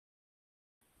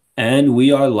And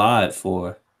we are live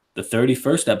for the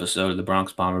 31st episode of the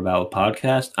Bronx Bomber Battle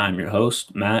podcast. I'm your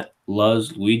host, Matt,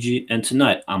 Luz, Luigi, and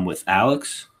tonight I'm with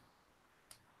Alex.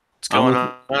 What's I'm going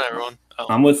with on, everyone?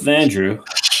 I'm with Andrew,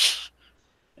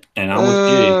 and I'm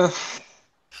with G.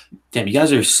 Damn, you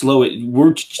guys are slow.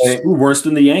 We're worse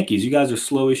than the Yankees. You guys are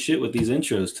slow as shit with these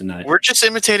intros tonight. We're just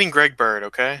imitating Greg Bird,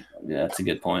 okay? Yeah, that's a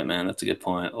good point, man. That's a good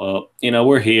point. Well,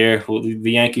 we're here. Well,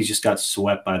 the Yankees just got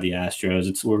swept by the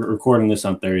Astros. We're recording this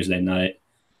on Thursday night,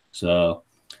 so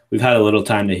we've had a little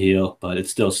time to heal, but it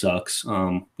still sucks.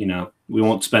 We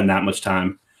won't spend that much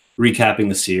time recapping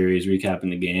the series, recapping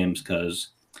the games because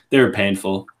they were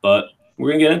painful. But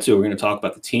we're gonna get into it. We're gonna talk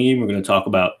about the team. We're gonna talk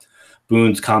about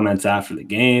Boone's comments after the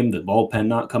game, the bullpen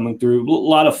not coming through. A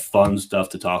lot of fun stuff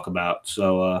to talk about.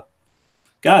 So,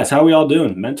 guys, how are we all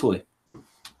doing mentally?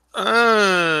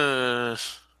 Second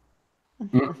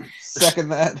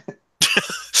that.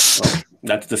 Well,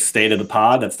 that's the state of the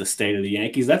pod. That's the state of the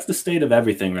Yankees. That's the state of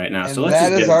everything right now. And so let's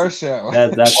that just is our show.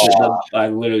 I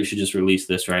literally should just release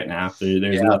this right now.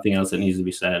 There's nothing else that needs to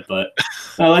be said. But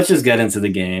let's just get into the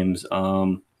games.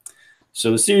 So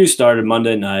the series started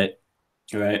Monday night,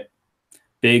 right?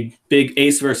 Big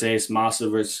ace versus ace, Massa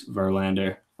versus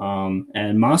Verlander.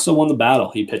 And Massa won the battle.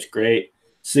 He pitched great.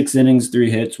 6 innings, 3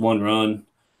 hits, 1 run.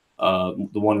 The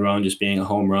 1 run just being a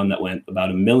home run that went about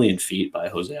 1,000,000 feet by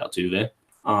Jose Altuve.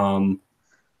 The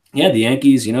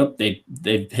Yankees, they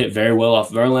hit very well off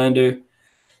Verlander.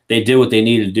 They did what they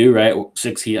needed to do, right?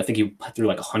 I think he threw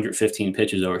like 115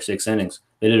 pitches over 6 innings.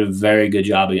 They did a very good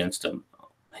job against him.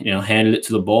 Handed it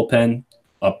to the bullpen,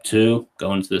 up 2,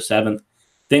 going to the 7th.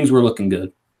 Things were looking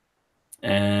good.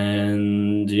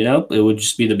 And, it would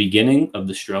just be the beginning of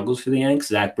the struggles for the Yanks.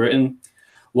 Zach Britton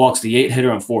walks the 8-hitter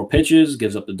on 4 pitches,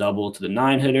 gives up the double to the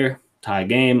 9-hitter, tie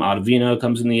game. Ottavino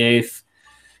comes in the 8th.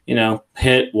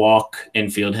 Hit, walk,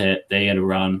 infield hit. They get a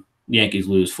run. The Yankees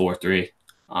lose 4-3.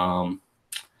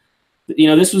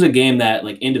 This was a game that,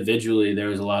 like, individually there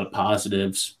was a lot of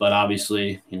positives, but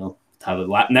obviously, how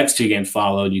the next 2 games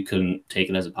followed, you couldn't take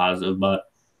it as a positive. But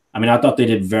I thought they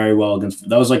did very well against.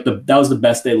 That was the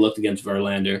best they looked against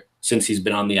Verlander since he's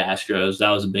been on the Astros. That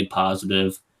was a big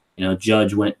positive.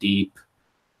 Judge went deep.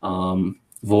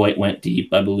 Voit went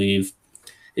deep, I believe.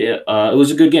 It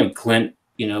was a good game. Clint,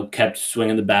 kept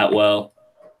swinging the bat well.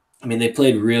 They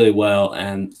played really well,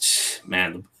 and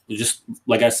man, just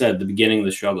like I said, the beginning of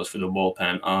the struggles for the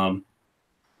bullpen.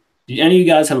 Did any of you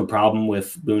guys have a problem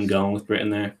with Boone going with Britton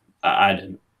there? I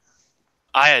didn't.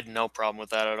 I had no problem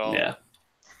with that at all. Yeah.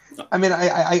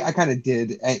 I kind of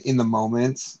did in the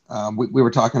moment. We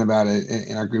were talking about it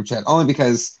in our group chat, only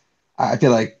because I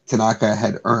feel like Tanaka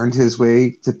had earned his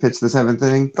way to pitch the 7th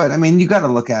inning. But, you got to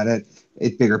look at it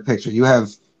bigger picture. You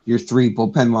have your 3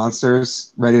 bullpen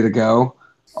monsters ready to go,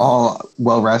 all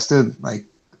well-rested.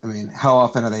 How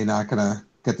often are they not going to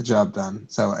get the job done?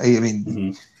 So,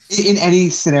 in any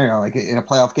scenario, like in a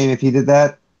playoff game, if he did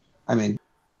that,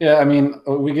 Yeah,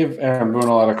 we give Aaron Boone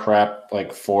a lot of crap,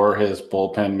 for his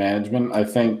bullpen management. I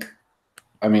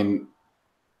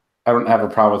don't have a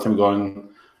problem with him going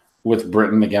with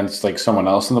Britton against, someone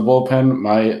else in the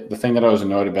bullpen. The thing that I was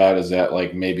annoyed about is that,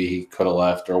 maybe he could have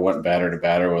left or went batter to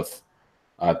batter with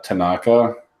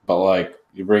Tanaka. But,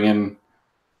 you bring in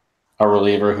a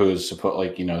reliever who's,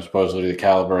 supposedly the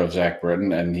caliber of Zach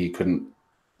Britton, and he couldn't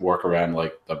work around,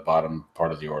 the bottom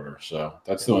part of the order. So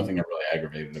that's the only thing I'm really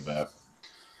aggravated about.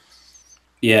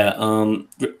 Yeah,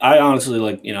 I honestly,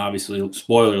 obviously,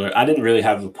 spoiler alert, I didn't really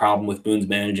have a problem with Boone's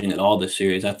managing at all this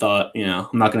series. I thought, I'm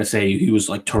not going to say he was,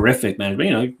 terrific, man, but,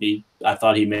 I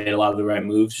thought he made a lot of the right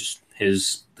moves. Just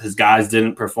his guys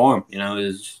didn't perform.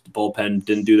 His bullpen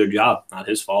didn't do their job. Not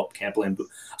his fault. Can't blame Boone.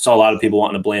 I saw a lot of people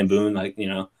wanting to blame Boone,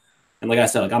 and like I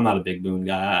said, I'm not a big Boone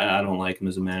guy. I don't like him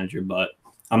as a manager, but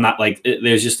I'm not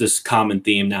there's just this common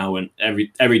theme now when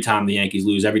every time the Yankees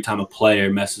lose, every time a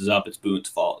player messes up, it's Boone's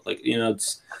fault.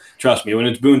 Trust me, when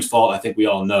it's Boone's fault, I think we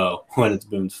all know when it's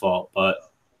Boone's fault.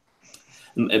 But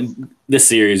this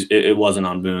series, it wasn't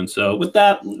on Boone. So with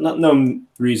that, no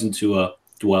reason to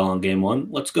dwell on game 1.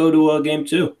 Let's go to game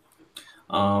 2.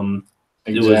 Exactly.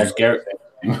 It was Garrett.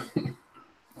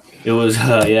 It was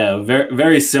very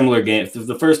very similar game.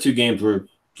 The first 2 games were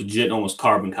legit, almost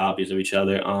carbon copies of each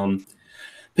other.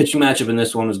 Pitching matchup in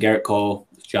this one was Garrett Cole,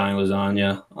 Johnny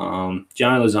Lasagna.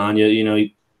 Johnny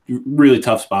Lasagna, really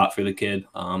tough spot for the kid,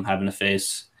 having to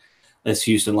face this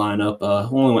Houston lineup.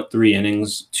 Only went 3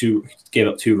 innings, gave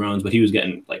up 2 runs, but he was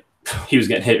getting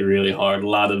hit really hard. A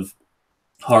lot of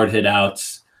hard hit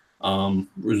outs. It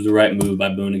was the right move by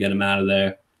Boone to get him out of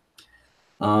there.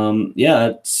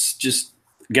 It's just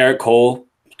Garrett Cole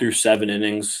through 7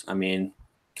 innings.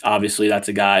 obviously that's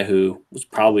a guy who was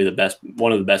probably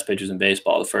one of the best pitchers in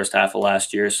baseball the first half of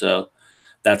last year. So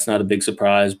that's not a big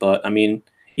surprise. But I mean,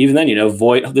 even then,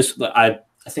 Voit.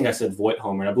 I think I said Voit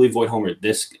homer. I believe Voit homered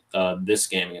this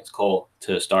game against Cole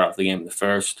to start off the game in the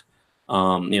first.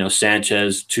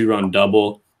 Sanchez 2-run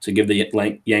double to give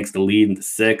the Yanks the lead in the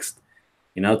sixth.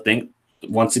 Think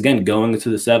once again going into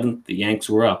the seventh, the Yanks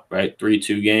were up, right?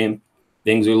 3-2 game.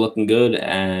 Things are looking good,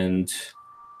 and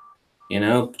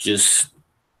just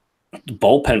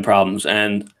bullpen problems.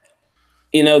 And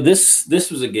this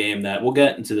was a game that we'll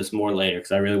get into this more later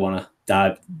because I really want to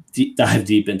dive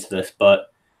deep into this.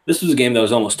 But this was a game that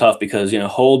was almost tough because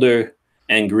Holder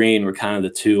and Green were kind of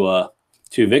the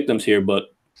two victims here,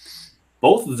 but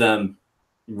both of them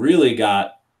really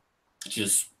got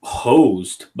just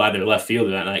hosed by their left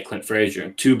fielder that night, Clint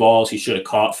Frazier. 2 balls he should have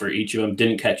caught for each of them,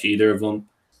 didn't catch either of them,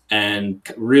 and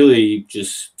really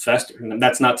just festered. And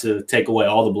that's not to take away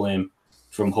all the blame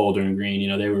from Holder and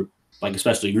Green. They were,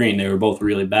 especially Green, they were both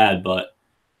really bad. But,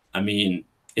 I mean,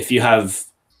 if you have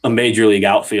a major league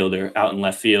outfielder out in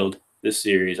left field this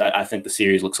series, I think the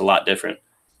series looks a lot different.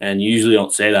 And you usually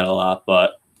don't say that a lot,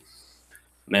 but,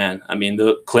 man, I mean,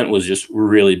 Clint was just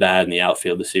really bad in the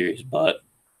outfield this series. But,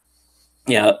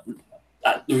 yeah,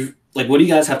 what do you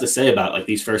guys have to say about,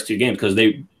 these first 2 games? Because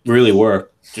they really were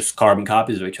just carbon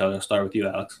copies of each other. I'll start with you,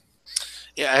 Alex.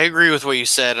 Yeah, I agree with what you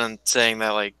said on saying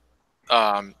that,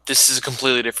 this is a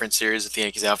completely different series with the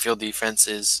Yankees outfield defense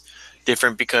is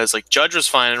different because, Judge was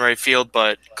fine in right field,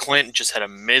 but Clint just had a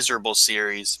miserable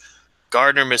series.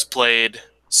 Gardner misplayed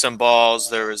some balls.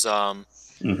 There was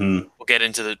we'll get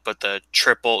into the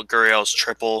triple, Gurriel's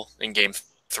triple in Game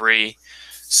 3.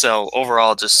 So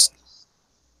overall, just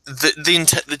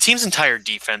the team's entire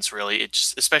defense really,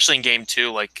 especially in Game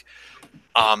 2,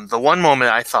 the one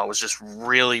moment I thought was just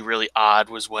really, really odd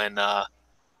was when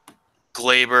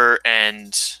Glaber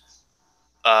and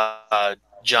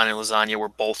Johnny Lasagna were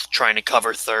both trying to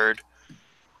cover third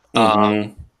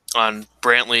on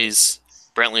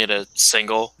Brantley had a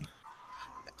single,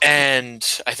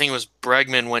 and I think it was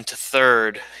Bregman went to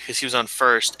third because he was on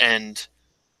first, and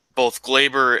both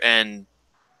Glaber and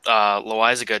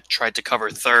Loizaga tried to cover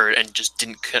third and just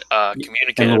didn't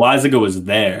communicate. And Loizaga was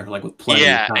there, with plenty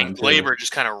of time. And Glaber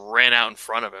just kind of ran out in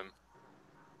front of him.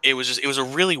 It was a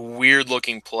really weird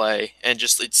looking play, and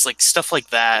just it's stuff like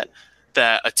that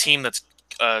a team that's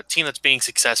being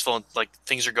successful and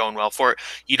things are going well for it,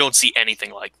 you don't see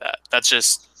anything like that. That's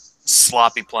just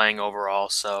sloppy playing overall.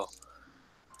 So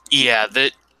yeah,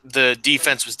 the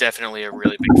defense was definitely a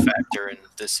really big factor in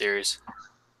this series.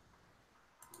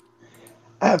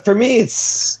 For me,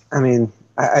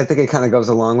 I think it kind of goes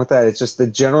along with that. It's just the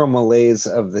general malaise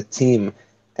of the team.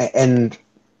 And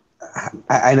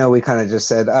I know we kind of just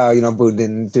said, Boone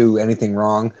didn't do anything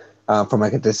wrong from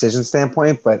a decision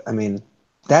standpoint. But,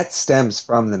 that stems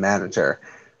from the manager.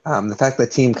 The fact that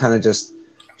the team kind of just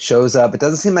shows up. It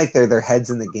doesn't seem like they're their heads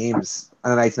in the games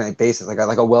on a night-to-night basis.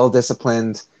 Like a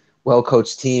well-disciplined,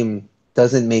 well-coached team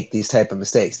doesn't make these type of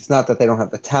mistakes. It's not that they don't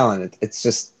have the talent. It's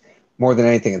just more than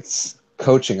anything, it's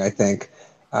coaching, I think.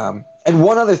 And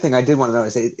one other thing I did want to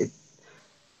notice, it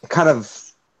kind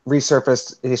of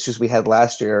resurfaced issues we had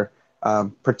last year,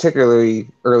 particularly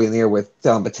early in the year with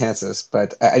Dellin Betances.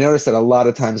 But I noticed that a lot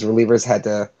of times relievers had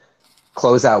to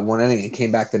close out one inning and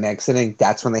came back the next inning.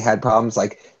 That's when they had problems.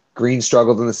 Green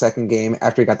struggled in the second game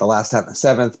after he got the last out in the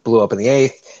seventh, blew up in the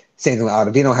eighth. Same thing with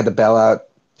Ottavino, had to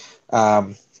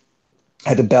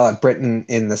bail out Britton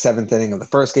in the seventh inning of the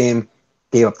first game,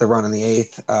 gave up the run in the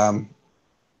eighth. Now,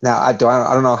 I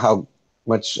don't know how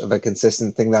much of a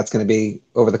consistent thing that's going to be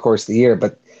over the course of the year,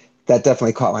 but that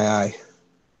definitely caught my eye.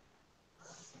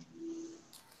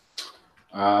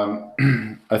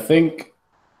 I think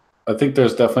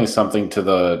there's definitely something to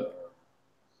the,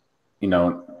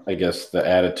 I guess the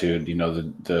attitude,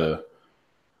 the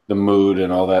mood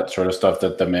and all that sort of stuff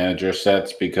that the manager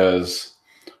sets. Because,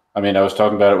 I was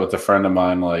talking about it with a friend of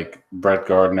mine, Brett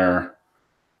Gardner,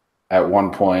 at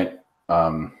one point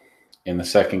in the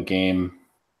second game.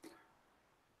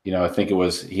 I think it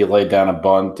was he laid down a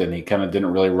bunt and he kind of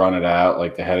didn't really run it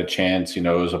out. They had a chance. It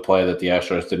was a play that the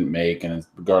Astros didn't make, and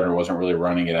Gardner wasn't really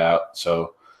running it out.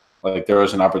 So, there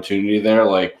was an opportunity there.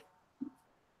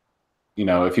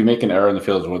 If you make an error in the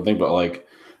field is one thing, but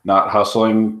not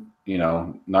hustling,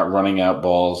 not running out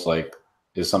balls,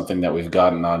 is something that we've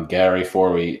gotten on Gary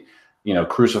for. We,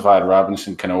 crucified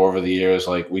Robinson Cano over the years.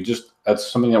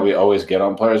 That's something that we always get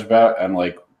on players about. And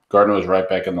Gardner was right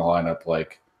back in the lineup,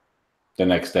 the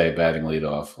next day batting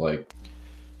leadoff.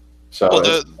 So well,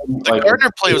 the Gardner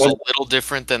play was a little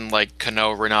different than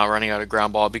Cano not running out a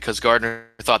ground ball because Gardner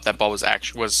thought that ball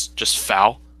was just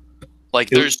foul. Like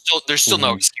there's still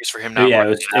no excuse for him not. Yeah,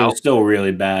 running it was still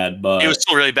really bad, but it was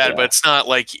still really bad. But it's not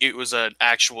like it was an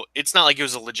actual. It's not like it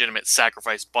was a legitimate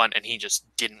sacrifice bunt, and he just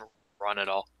didn't run at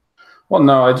all. Well,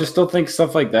 no, I just still think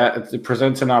stuff like that it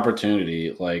presents an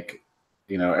opportunity. Like,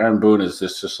 Aaron Boone is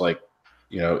just like,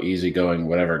 easygoing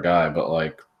whatever guy, but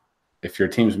like, if your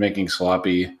team's making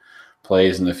sloppy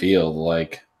plays in the field,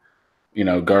 like,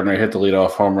 Gardner hit the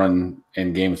leadoff home run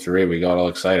in Game 3. We got all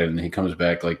excited, and he comes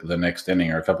back like the next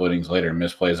inning or a couple innings later,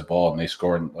 misplays a ball, and they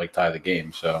score and like tie the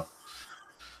game. So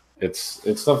it's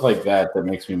stuff like that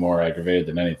makes me more aggravated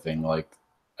than anything. Like,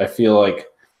 I feel like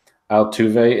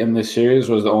Altuve in this series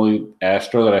was the only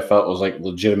Astro that I felt was like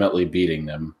legitimately beating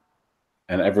them,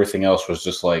 and everything else was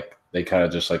just like they kind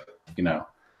of just like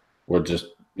were just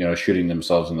shooting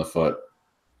themselves in the foot.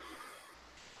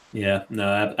 Yeah,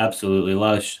 no, absolutely.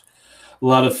 A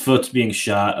lot of foots being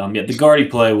shot. Yeah, the Gardy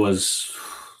play was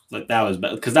like that was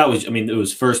bad because it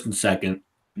was first and second,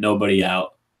 nobody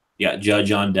out. You got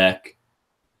Judge on deck.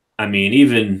 I mean,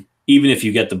 even if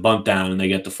you get the bunt down and they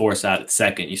get the force out at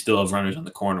second, you still have runners on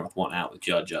the corner with one out with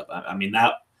Judge up. I mean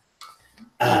that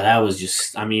was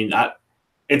just. I mean,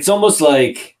 it's almost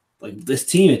like this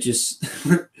team. It just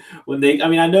when they. I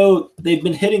mean, I know they've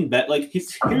been hitting bet. Like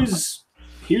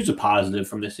here's a positive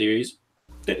from this series.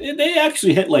 They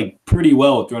actually hit like pretty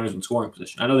well with runners in scoring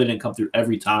position. I know they didn't come through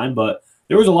every time, but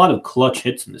there was a lot of clutch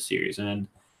hits in the series, and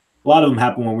a lot of them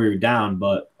happened when we were down.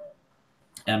 But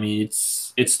I mean,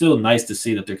 it's still nice to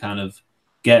see that they're kind of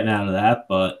getting out of that.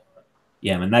 But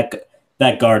yeah, man,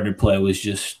 that Gardner play was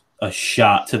just a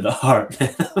shot to the heart,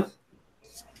 man.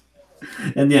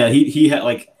 And yeah, he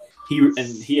had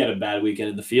he had a bad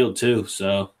weekend in the field too.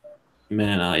 So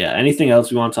man, yeah. Anything else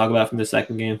we want to talk about from the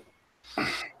second game?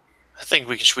 I think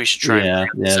we should try. Yeah.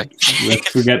 Let's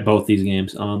forget both these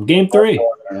games. Game 3.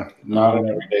 Not an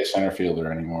everyday center fielder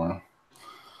anymore.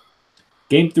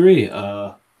 Game 3.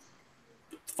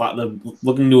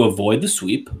 Looking to avoid the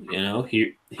sweep.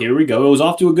 Here we go. It was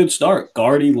off to a good start.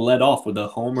 Gardy led off with a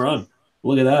home run.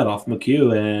 Look at that off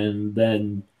McHugh, and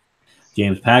then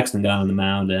James Paxton got on the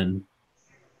mound and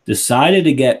decided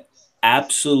to get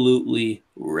absolutely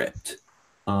ripped.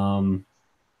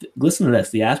 Listen to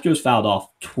this. The Astros fouled off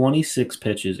 26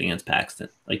 pitches against Paxton.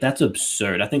 Like, that's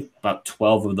absurd. I think about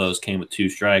 12 of those came with 2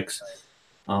 strikes.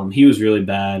 He was really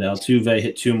bad. Altuve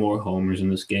hit 2 more homers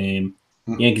in this game.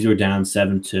 Yankees were down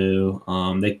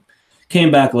 7-2. They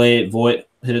came back late. Voit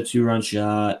hit a 2-run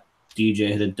shot. DJ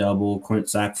hit a double. Clint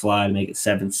sac fly to make it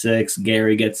 7-6.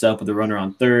 Gary gets up with a runner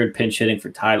on third. Pinch hitting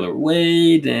for Tyler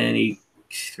Wade, and he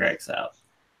strikes out.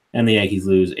 And the Yankees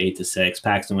lose 8-6.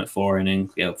 Paxton went 4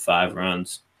 innings, gave up 5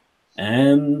 runs.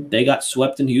 And they got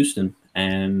swept in Houston.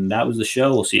 And that was the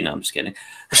show. We'll see. No, I'm just kidding.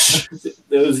 It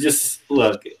was just,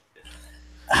 look,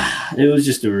 it was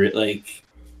just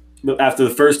after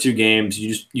the first 2 games,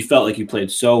 you felt like you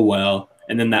played so well.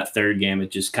 And then that third game,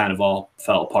 it just kind of all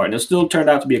fell apart. And it still turned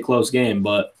out to be a close game,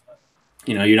 but,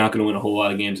 you're not going to win a whole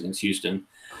lot of games against Houston,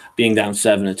 being down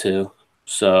 7-2.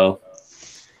 So,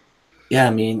 yeah,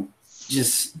 I mean,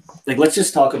 let's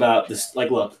just talk about this.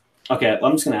 Look, okay,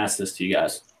 I'm just going to ask this to you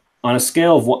guys. On a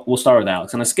scale of we'll start with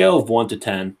Alex. On a scale of 1 to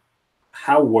 10,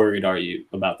 how worried are you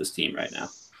about this team right now?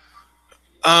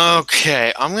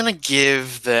 Okay, I'm gonna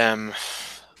give them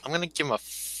a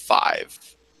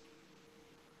 5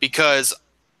 because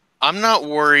I'm not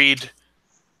worried.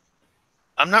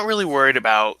 I'm not really worried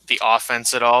about the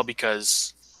offense at all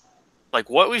because, like,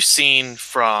 what we've seen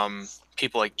from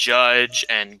people like Judge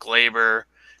and Glaber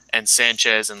and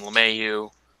Sanchez and LeMahieu,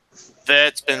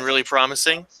 that's been really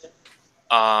promising.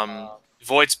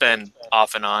 Voigt's been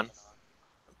off and on,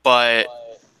 but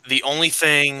the only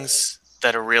things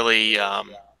that are really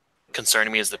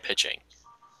concerning me is the pitching.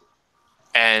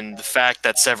 And the fact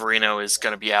that Severino is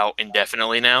going to be out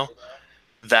indefinitely now,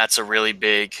 that's a really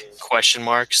big question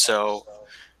mark. So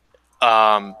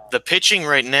the pitching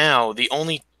right now, the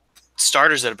only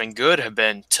starters that have been good have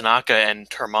been Tanaka and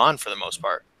Herman for the most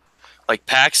part. Like,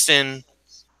 Paxton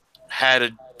had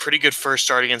a pretty good first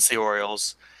start against the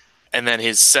Orioles, and then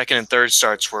his second and third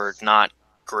starts were not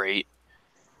great.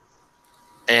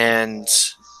 And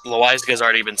Loaiza's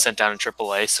already been sent down in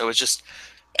AAA, so it's just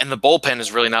 – and the bullpen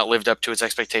has really not lived up to its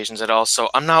expectations at all. So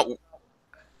I'm not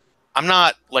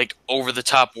like over the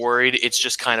top worried. It's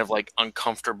just kind of like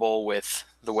uncomfortable with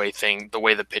the way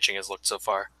the pitching has looked so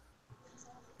far.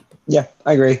 Yeah,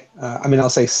 I agree. I'll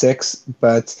say 6,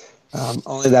 but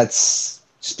only that's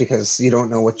just because you don't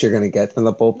know what you're going to get from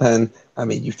the bullpen. I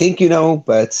mean, you think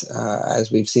but as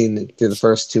we've seen through the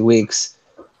first 2 weeks,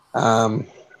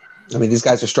 these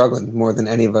guys are struggling more than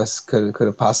any of us could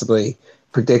have possibly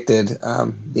predicted.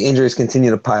 The injuries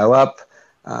continue to pile up.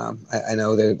 I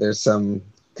know there's some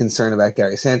concern about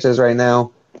Gary Sanchez right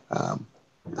now.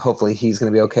 Hopefully he's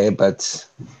going to be okay, but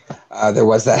there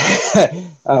was that.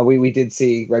 We did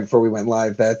see right before we went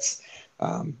live that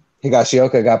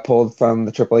Higashioka got pulled from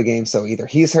the AAA game, so either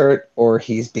he's hurt or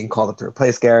he's being called up to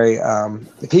replace Gary.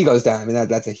 If he goes down, I mean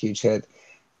that's a huge hit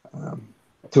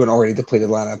to an already depleted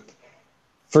lineup.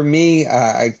 For me,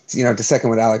 to second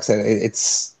what Alex said,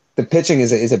 it's the pitching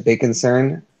is a big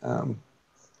concern.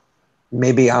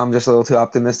 Maybe I'm just a little too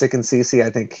optimistic in CC. I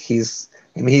think he's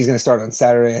going to start on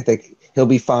Saturday. I think he'll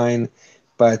be fine.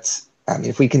 But, I mean,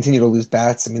 if we continue to lose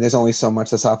bats, I mean, there's only so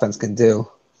much this offense can do.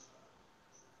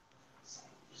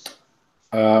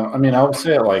 I mean, I would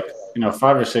say 5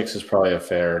 or 6 is probably a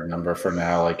fair number for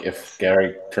now. Like, if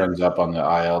Gary turns up on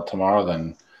the IL tomorrow,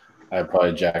 then I'd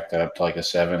probably jack that up to like a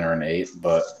 7 or an 8.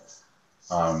 But,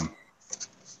 I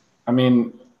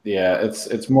mean, yeah,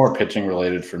 it's more pitching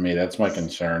related for me. That's my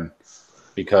concern.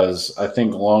 Because I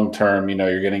think long term,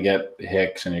 you're going to get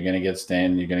Hicks and you're going to get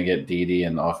Stanton, you're going to get Didi,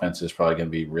 and the offense is probably going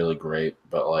to be really great.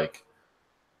 But,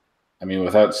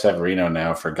 without Severino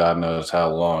now for God knows how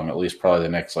long, at least probably the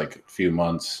next, few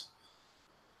months,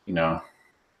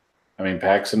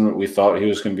 Paxton, we thought he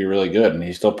was going to be really good, and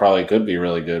he still probably could be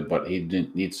really good, but he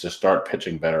needs to start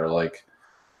pitching better,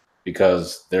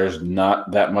 because there's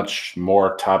not that much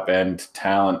more top-end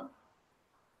talent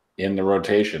in the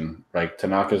rotation.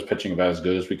 Tanaka's pitching about as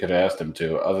good as we could have asked him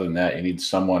to. Other than that, you need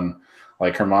someone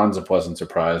like Herman's a pleasant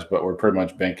surprise, but we're pretty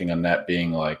much banking on that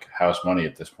being house money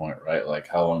at this point, right?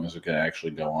 How long is it going to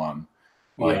actually go on?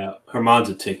 Yeah, Herman's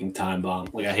a ticking time bomb.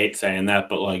 I hate saying that,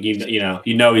 but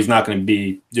he's not going to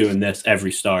be doing this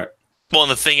every start. Well,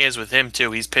 and the thing is with him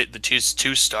too, he's pitched the two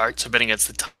starts. I've been against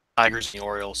the Tigers and the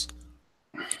Orioles.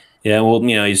 Yeah, well,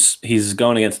 he's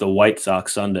going against the White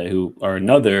Sox Sunday, who are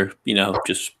another,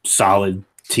 just solid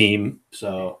team.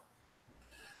 So,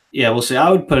 yeah, we'll see. I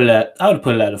would put it at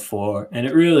a 4, and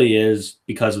it really is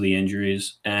because of the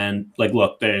injuries. And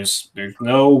look, there's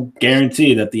no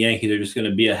guarantee that the Yankees are just going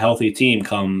to be a healthy team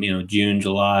come June,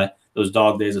 July, those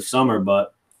dog days of summer.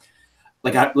 But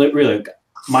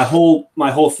my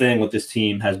whole thing with this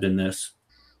team has been this: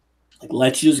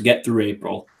 let's just get through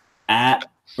April at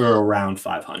or around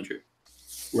 500,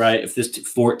 right? If this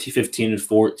 15 and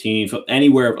 14,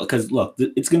 anywhere, because look,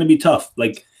 it's going to be tough.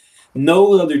 I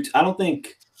don't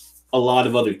think a lot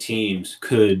of other teams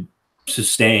could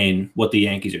sustain what the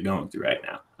Yankees are going through right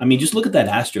now. I mean, just look at that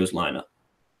Astros lineup.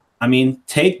 I mean,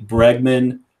 take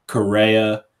Bregman,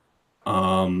 Correa,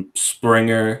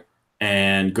 Springer,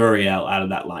 and Gurriel out of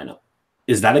that lineup.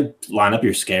 Is that a lineup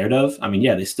you're scared of? I mean,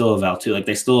 yeah, they still have Altuve.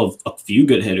 They still have a few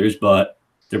good hitters, but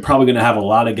they're probably going to have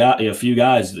a few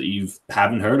guys that you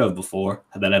haven't heard of before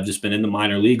that have just been in the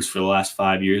minor leagues for the last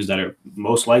 5 years that are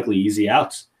most likely easy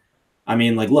outs. I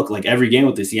mean, look, every game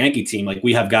with this Yankee team,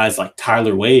 we have guys like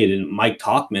Tyler Wade and Mike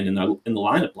Tauchman in the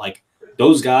lineup.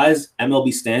 Those guys,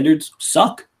 MLB standards,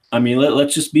 suck. I mean,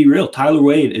 let's just be real. Tyler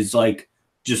Wade is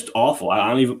just awful. I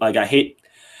don't even I hate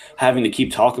having to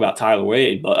keep talking about Tyler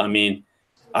Wade, but I mean,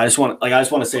 I just want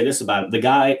to say this about it. The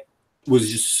guy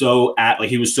was just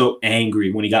he was so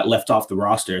angry when he got left off the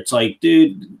roster. It's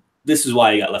dude, this is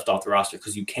why you got left off the roster,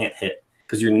 because you can't hit,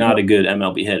 because you're not a good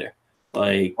MLB hitter.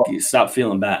 Stop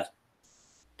feeling bad.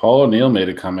 Paul O'Neill made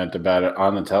a comment about it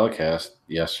on the telecast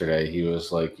yesterday. He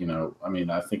was I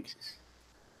think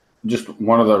just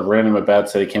one of the random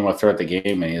at-bats that he came with throughout the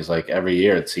game, and he's every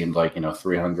year it seemed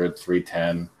 300,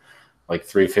 310,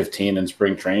 315 in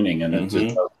spring training, and it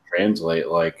just doesn't translate.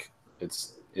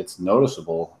 It's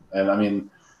noticeable. And I mean,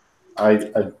 I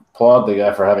applaud the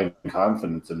guy for having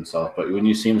confidence in himself, but when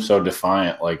you seem so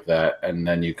defiant like that, and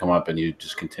then you come up and you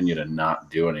just continue to not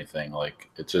do anything,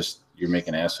 it's just, you're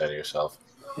making an ass out of yourself.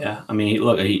 Yeah, I mean,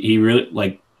 look, he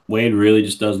really Wade really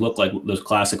just does look like those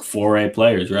classic 4A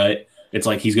players, right? It's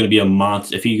he's going to be a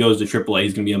monster. If he goes to AAA,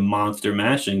 he's going to be a monster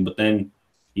mashing, but then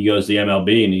he goes to the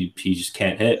MLB and he just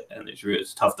can't hit, and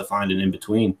it's tough to find an in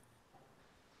between.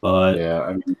 But yeah,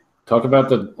 I mean, talk about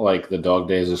the dog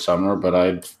days of summer, but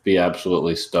I'd be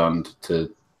absolutely stunned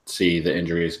to see the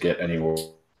injuries get any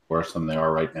worse than they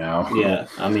are right now. Yeah,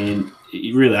 I mean,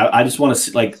 really, I just want to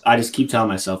see, I just keep telling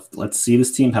myself, let's see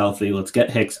this team healthy. Let's get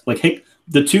Hicks.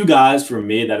 The two guys for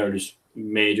me that are just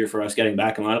major for us getting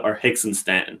back in line are Hicks and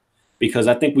Stanton, because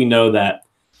I think we know that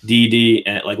Didi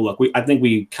and I think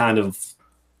we kind of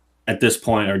at this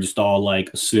point are just all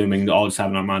assuming, all just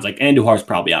having our minds Andujar's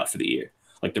probably out for the year.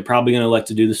 They're probably going to elect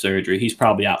to do the surgery. He's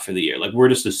probably out for the year. We're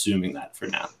just assuming that for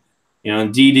now.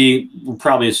 And Didi, we're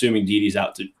probably assuming Didi's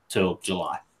out till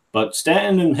July. But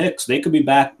Stanton and Hicks, they could be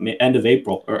back end of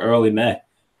April or early May.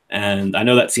 And I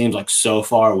know that seems like so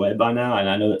far away by now, and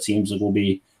I know that seems like we'll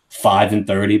be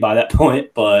 5-30 by that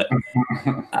point. But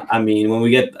I mean,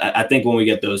 I think when we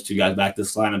get those two guys back,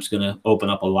 this lineup's going to open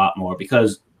up a lot more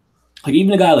because, like,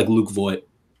 even a guy like Luke Voit,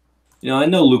 I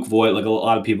know Luke Voit, like a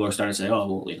lot of people are starting to say,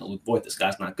 oh, well, Luke Voit, this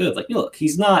guy's not good. Like, look,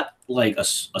 he's not like a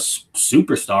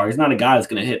superstar. He's not a guy that's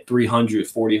going to hit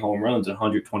 340 home runs and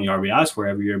 120 RBIs for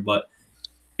every year. But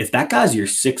if that guy's your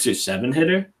 6 or 7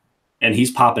 hitter and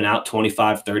he's popping out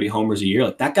 25, 30 homers a year,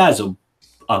 like that guy's a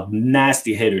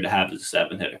nasty hitter to have as a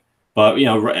 7 hitter. But,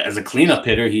 as a cleanup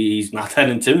hitter, he's not that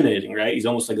intimidating, right? He's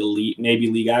almost like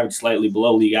maybe league average, slightly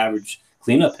below league average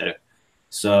cleanup hitter.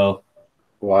 So,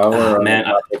 while we're on the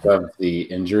topic of the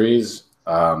injuries,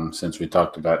 since we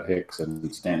talked about Hicks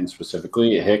and Stanton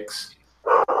specifically, Hicks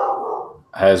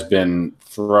has been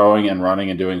throwing and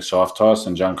running and doing soft toss,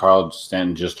 and Giancarlo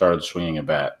Stanton just started swinging a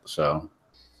bat. So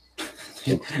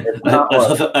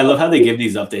I love how they give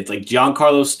these updates. Like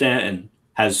Giancarlo Stanton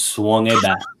has swung a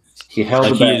bat. He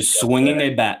is swinging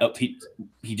a bat. Oh, he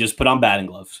just put on batting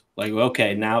gloves. Like,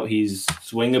 okay, now he's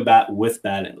swinging a bat with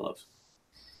batting gloves.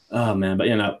 Oh man, but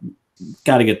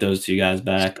got to get those two guys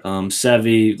back.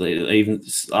 Sevy, even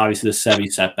obviously the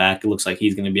Sevy setback. It looks like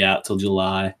he's going to be out till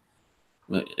July,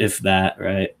 if that,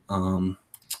 right?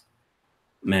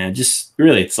 Man, just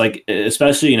really, it's like,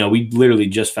 especially we literally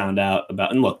just found out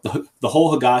about, and look, the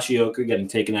whole Higashioka getting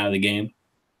taken out of the game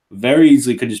very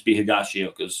easily could just be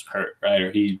Higashioka's hurt, right?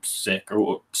 Or he's sick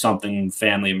or something,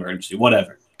 family emergency,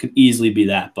 whatever. Could easily be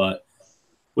that. But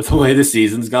with the way the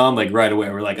season's gone, like right away,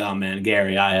 we're like, oh man,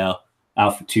 Gary IL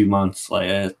out for 2 months. Like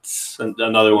it's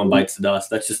another one bites the dust.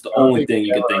 That's just the only thing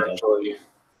you can think of. Do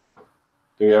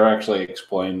we ever actually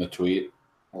explain the tweet?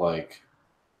 Like,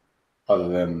 other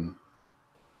than.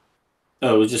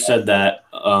 Oh, it was just said that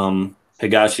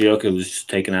Higashioka was just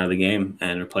taken out of the game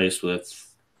and replaced with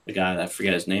the guy that I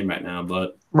forget his name right now,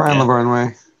 but Ryan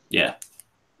LaVerne. Yeah.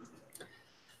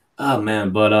 Oh man,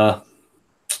 but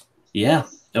yeah.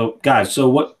 Oh, guys, so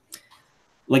what?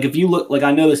 Like, if you look, like,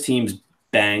 I know this team's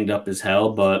banged up as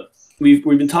hell, but we've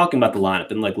been talking about the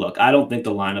lineup, and like, look, I don't think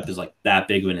the lineup is like that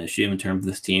big of an issue in terms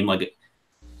of this team. Like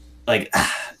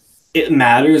it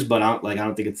matters, but I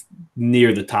don't think it's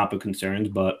near the top of concerns.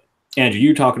 But Andrew, you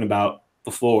were talking about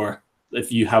before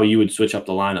how you would switch up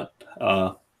the lineup.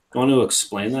 Want to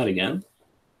explain that again?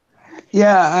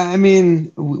 Yeah, I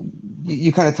mean,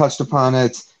 you kind of touched upon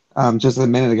it just a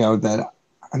minute ago. That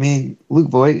I mean, Luke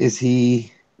Voit, is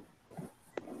he,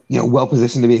 well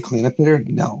positioned to be a cleanup hitter?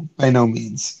 No, by no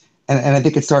means. And I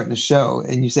think it's starting to show.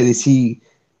 And you said, is he,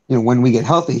 when we get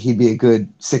healthy, he'd be a good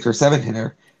 6 or 7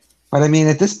 hitter. But I mean,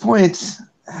 at this point,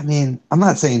 I mean, I'm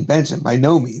not saying bench him by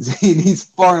no means. He's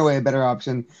far and away a better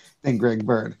option than Greg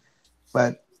Bird.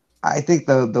 But I think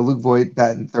the Luke Voit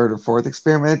bat in 3rd or 4th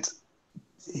experiment,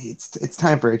 it's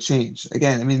time for a change.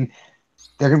 Again, I mean,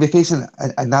 they're going to be facing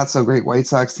a not so great White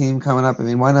Sox team coming up. I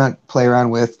mean, why not play around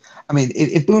with? I mean,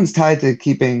 if Boone's tied to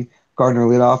keeping Gardner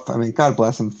leadoff, I mean, God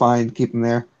bless him, fine, keep him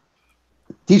there.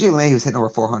 DJ LeMahieu's hitting over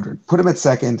 400. Put him at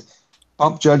 2nd,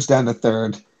 bump Judge down to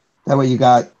 3rd. That way you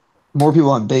got more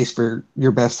people on base for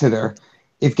your best hitter.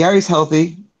 If Gary's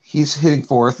healthy, he's hitting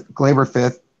 4th, Gleyber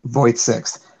 5th, Voit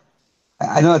 6th.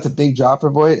 I know that's a big job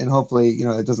for Voit, and hopefully,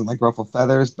 it doesn't ruffle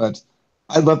feathers, but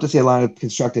I'd love to see a lineup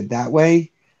constructed that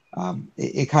way.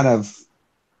 It kind of,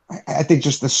 I think,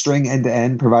 just the string end to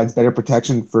end provides better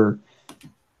protection for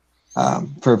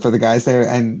the guys there,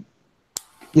 and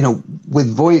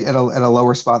with Voit at a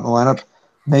lower spot in the lineup,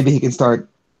 maybe he can start,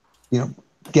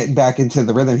 getting back into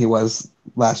the rhythm he was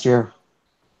last year.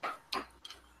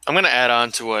 I'm going to add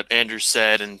on to what Andrew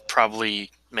said and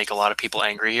probably make a lot of people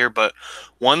angry here, but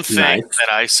one thing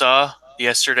that I saw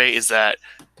yesterday is that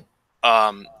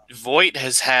Voit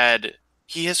has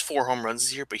 4 home runs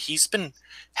this year, but he's been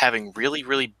having really,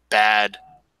 really bad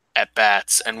at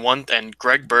bats, and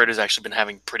Greg Bird has actually been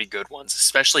having pretty good ones,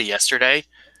 especially yesterday,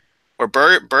 where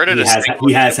Bird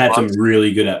he has had some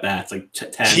really good at bats, like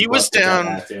 10. He was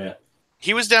down.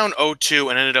 He was down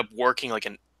 0-2 and ended up working like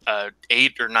an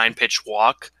 8 or 9 pitch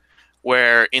walk,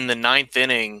 where in the 9th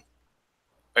inning,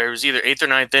 or it was either 8th or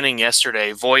 9th inning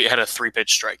yesterday, Voit had a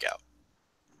 3-pitch strikeout.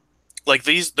 Like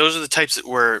those are the types that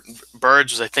where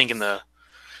Birds was, I think, in the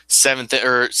 7th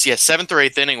or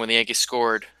 8th inning when the Yankees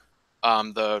scored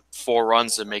the 4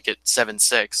 runs to make it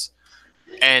 7-6.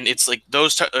 And it's like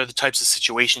those are the types of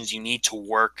situations you need to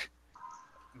work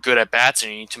good at bats,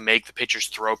 and you need to make the pitchers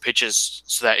throw pitches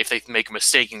so that if they make a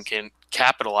mistake and can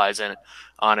capitalize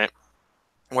on it.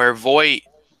 Where Voit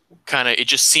it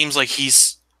just seems like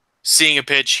he's seeing a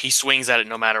pitch, he swings at it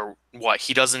no matter what.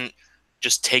 He doesn't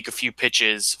just take a few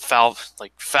pitches, foul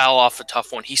off a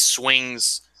tough one. He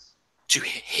swings to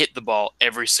hit the ball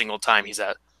every single time he's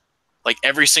at. Like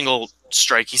every single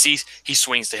strike he sees, he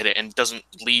swings to hit it and doesn't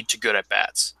lead to good at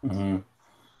bats. Mm-hmm.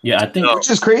 Yeah, I think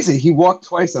which is crazy. He walked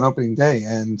twice on opening day,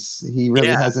 and he really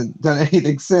hasn't done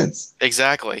anything since.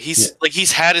 Exactly.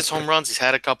 He's had his home runs. He's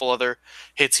had a couple other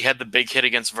hits. He had the big hit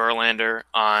against Verlander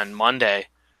on Monday,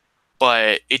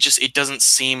 but it doesn't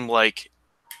seem like.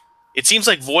 It seems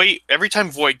like Voit. Every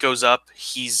time Voit goes up,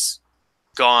 he's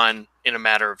gone in a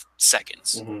matter of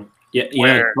seconds. Mm-hmm.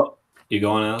 Yeah. You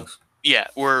going, Alex? Yeah,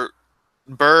 where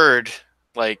Bird,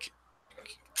 like,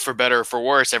 for better or for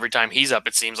worse, every time he's up,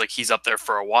 it seems like he's up there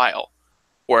for a while.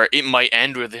 Where it might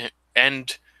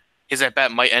his at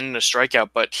bat might end in a strikeout,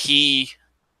 but he,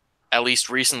 at least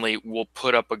recently, will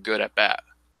put up a good at bat.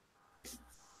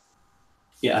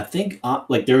 Yeah, I think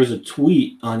like there was a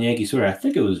tweet on Yankee Twitter. I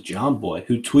think it was John Boy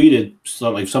who tweeted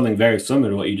something very similar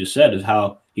to what you just said. Is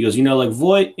how he goes, like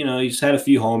Voit, he's had a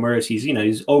few homers. He's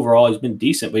he's been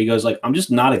decent, but he goes like, I'm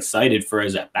just not excited for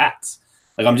his at bats.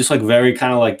 Like I'm just like very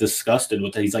kind of like disgusted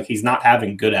with it. He's like he's not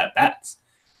having good at bats,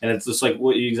 and it's just like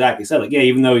what you exactly said. Like yeah,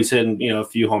 even though he's hitting a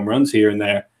few home runs here and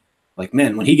there, like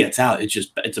man, when he gets out,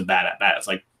 it's a bad at bat. It's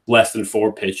like less than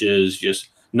 4 pitches, just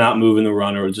not moving the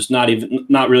runner, or just not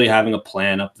really having a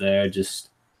plan up there. Just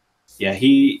yeah,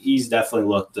 he's definitely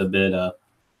looked a bit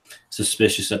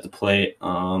suspicious at the plate.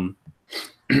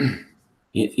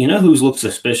 You know who's looked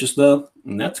suspicious though,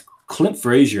 and that's Clint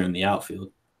Frazier in the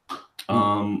outfield.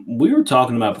 We were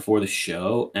talking about before the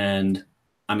show, and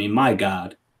I mean, my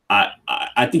God,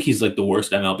 I think he's like the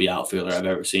worst MLB outfielder I've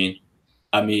ever seen.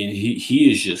 I mean,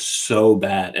 he is just so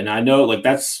bad, and I know like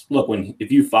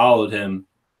if you followed him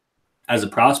as a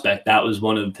prospect, that was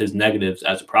one of his negatives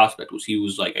as a prospect was he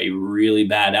was like a really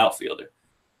bad outfielder,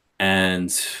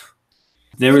 and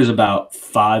there was about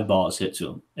 5 balls hit to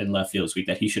him in left field this week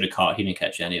that he should have caught. He didn't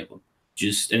catch any of them.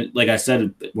 And like I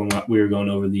said when we were going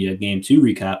over the Game 2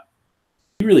 recap,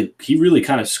 he really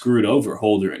kind of screwed over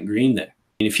Holder and Green there.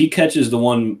 And if he catches the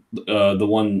one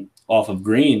off of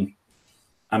Green,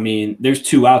 I mean, there's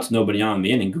 2 outs, nobody on in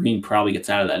the inning. Green probably gets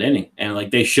out of that inning. And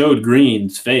like they showed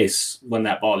Green's face when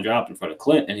that ball dropped in front of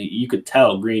Clint, and you could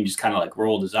tell Green just kind of like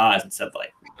rolled his eyes and said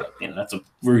like, that's a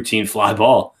routine fly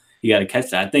ball. You got to catch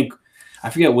that. I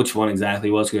forget which one exactly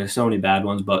it was because there's so many bad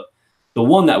ones, but the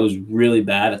one that was really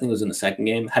bad, I think it was in the second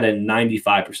game, had a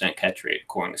 95% catch rate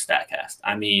according to StatCast.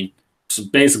 I mean, so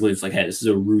basically it's like, hey, this is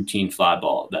a routine fly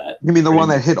ball. You mean the one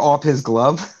that hit off his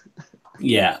glove?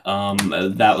 Yeah,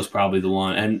 that was probably the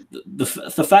one. And the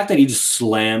fact that he just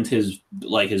slammed his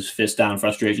fist down in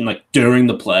frustration like during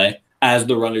the play as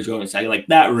the runner's going second, like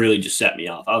that really just set me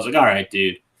off. I was like, all right,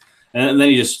 dude. And then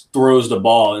he just throws the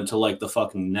ball into like the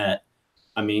fucking net.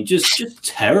 I mean, just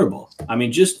terrible. I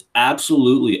mean, just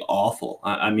absolutely awful.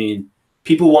 I mean,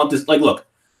 people want this. Like, look,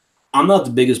 I'm not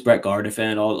the biggest Brett Gardner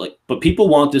fan, but people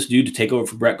want this dude to take over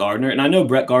for Brett Gardner. And I know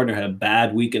Brett Gardner had a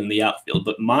bad week in the outfield,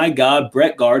 but my God,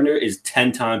 Brett Gardner is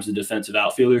 10 times the defensive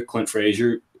outfielder Clint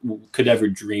Frazier could ever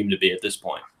dream to be at this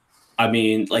point. I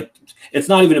mean, like, it's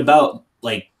not even about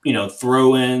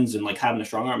throw-ins and like having a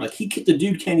strong arm. Like, the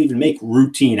dude can't even make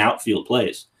routine outfield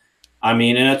plays. I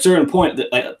mean, and at a certain point,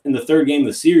 in the third game of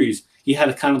the series, he had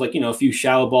a kind of like, a few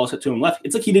shallow balls hit to him left.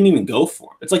 It's like he didn't even go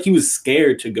for him. It's like he was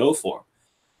scared to go for him.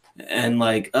 And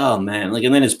like, oh man, like,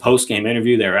 and then his post-game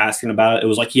interview, they were asking about it. It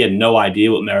was like he had no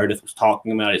idea what Meredith was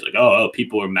talking about. He's like, oh,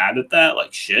 people are mad at that?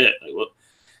 Like, shit. Like, what?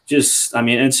 I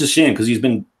mean, it's a shame because he's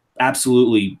been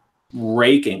absolutely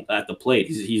raking at the plate.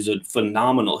 He's a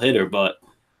phenomenal hitter, but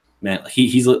man,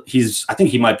 he's I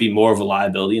think he might be more of a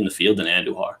liability in the field than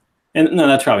Andujar. And no,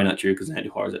 that's probably not true because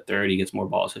Andujar's at third. He gets more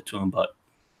balls hit to him. But,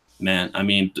 man, I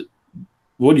mean,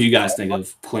 what do you guys think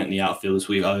of Clint in the outfield this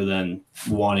week other than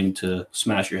wanting to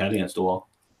smash your head against the wall?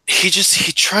 He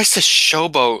tries to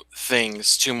showboat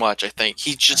things too much, I think.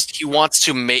 He wants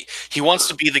to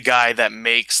be the guy that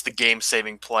makes the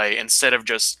game-saving play instead of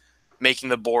just making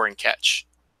the boring catch.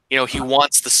 He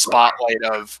wants the spotlight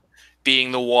of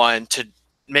being the one to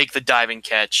make the diving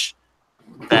catch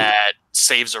that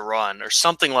saves a run or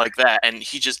something like that, and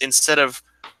he just instead of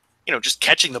just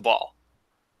catching the ball.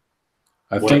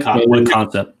 I think what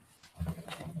concept.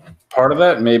 Part of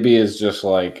that maybe is just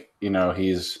like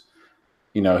he's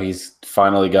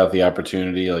finally got the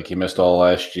opportunity. Like he missed all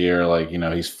last year. Like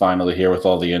he's finally here with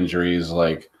all the injuries.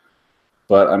 Like,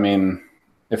 but I mean,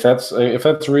 if that's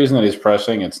the reason that he's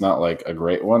pressing, it's not like a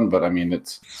great one. But I mean,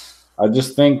 I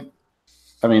just think,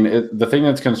 I mean, the thing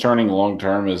that's concerning long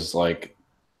term is like.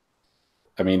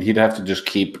 I mean, he'd have to just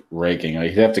keep raking.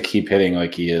 Like, he'd have to keep hitting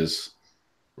like he is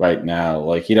right now.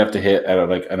 Like, he'd have to hit at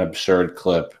like an absurd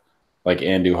clip like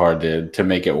Andujar did to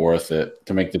make it worth it,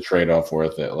 to make the trade-off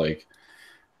worth it. Like,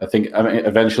 I think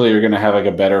eventually you're going to have like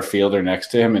a better fielder next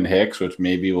to him in Hicks, which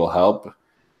maybe will help,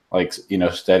 like,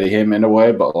 steady him in a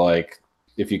way. But like,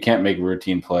 if you can't make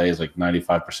routine plays, like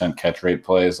 95% catch rate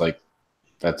plays, like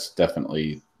that's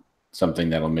definitely something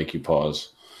that'll make you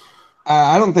pause.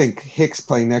 I don't think Hicks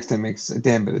playing next to him makes a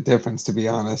damn bit of difference, to be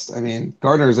honest. I mean,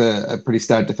 Gardner's a pretty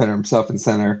stout defender himself in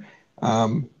center.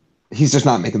 He's just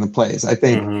not making the plays. I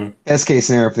think best case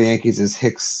scenario for the Yankees is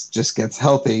Hicks just gets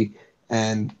healthy,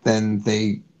 and then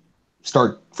they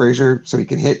start Frazier so he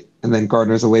can hit, and then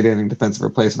Gardner's a late inning defensive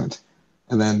replacement.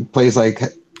 And then plays like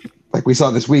we saw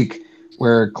this week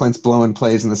where Clint's blowing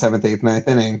plays in the 7th, 8th, 9th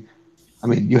inning. I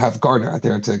mean, you have Gardner out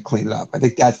there to clean it up. I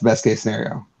think that's the best case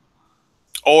scenario.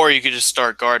 Or you could just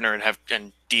start Gardner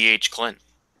and DH Clint.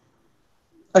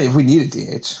 I mean, if we need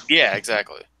a DH. Yeah,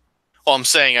 exactly. Well, I'm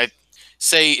saying, I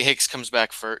say Hicks comes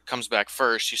back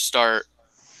first. You start,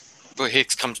 but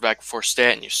Hicks comes back before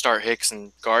Stanton. You start Hicks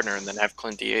and Gardner, and then have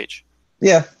Clint DH.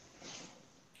 Yeah.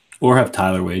 Or have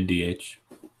Tyler Wade DH.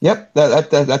 Yep, that's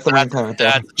the one time.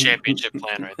 That's the championship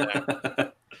plan right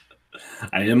there.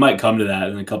 It might come to that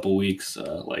in a couple weeks,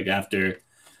 like after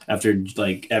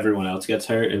like everyone else gets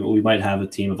hurt, and we might have a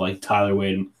team of like Tyler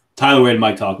Wade and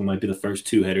Mike Tauchman might be the first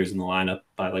 2 hitters in the lineup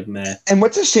by like May. And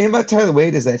what's a shame about Tyler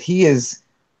Wade is that he is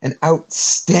an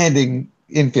outstanding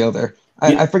infielder.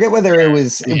 I forget whether it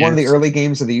was in one of the early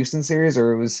games of the Houston series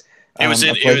or it was. It was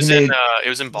in Baltimore.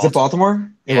 Was it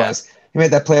Baltimore? It was. He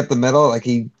made that play up the middle, like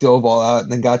he dove all out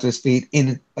and then got to his feet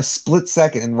in a split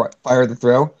second and fired the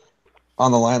throw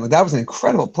on the line. Like that was an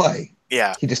incredible play.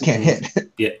 Yeah, he just can't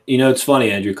hit. Yeah, it's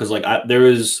funny, Andrew, because like I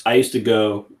used to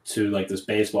go to like this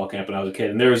baseball camp when I was a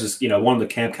kid, and there was this, one of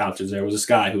the camp counselors there was this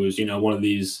guy who was, one of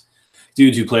these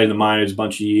dudes who played in the minors a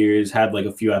bunch of years, had like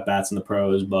a few at bats in the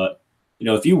pros, but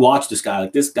if you watch this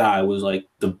guy was like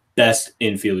the best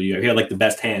infielder you ever. He had like the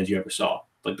best hands you ever saw,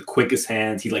 like the quickest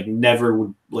hands. He like never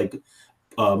would like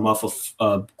muff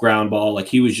a ground ball. Like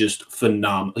he was just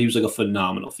phenomenal. He was like a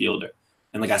phenomenal fielder.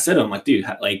 And like I said to him, like, dude,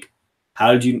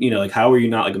 how did you, like, how were you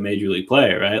not like a major league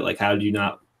player, right? Like, how did you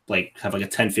not like have like a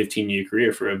 10, 15-year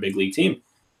career for a big league team?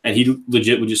 And he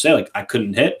legit would just say, like, I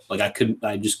couldn't hit. Like,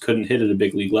 I just couldn't hit at a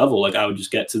big league level. Like, I would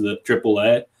just get to the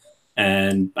AAA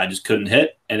and I just couldn't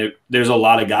hit. And there's a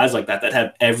lot of guys like that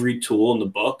have every tool in the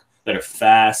book, that are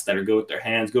fast, that are good with their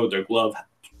hands, good with their glove,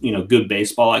 good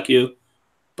baseball IQ,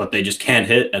 but they just can't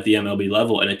hit at the MLB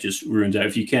level. And it just ruins it.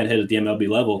 If you can't hit at the MLB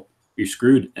level, you're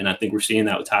screwed. And I think we're seeing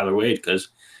that with Tyler Wade because,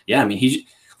 yeah, I mean, he's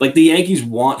like the Yankees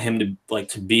want him to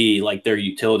be like their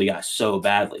utility guy so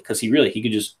badly because he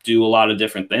could just do a lot of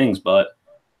different things, but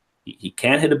he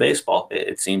can't hit a baseball.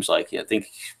 It seems like. I think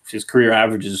his career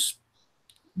average is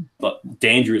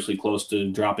dangerously close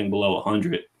to dropping below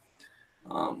 100.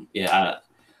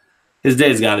 His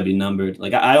day's got to be numbered.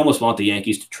 Like I almost want the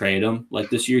Yankees to trade him like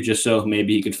this year, just so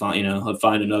maybe he could find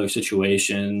another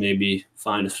situation, maybe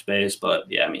find a space. But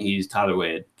yeah, I mean, he's Tyler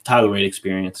Wade. The Tyler Wade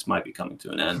experience might be coming to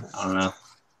an end. I don't know.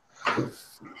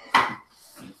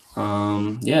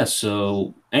 Yeah.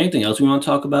 So anything else we want to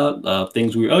talk about?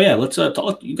 Let's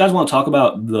talk. You guys want to talk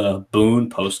about the Boone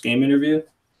post game interview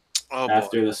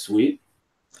after the sweep?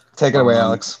 Take it away,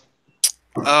 Alex.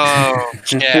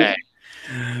 Okay.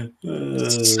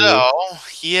 So,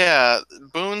 yeah,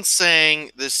 Boone's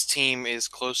saying this team is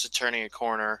close to turning a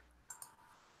corner.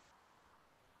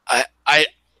 I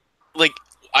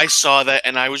saw that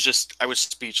and I was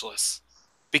speechless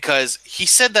because he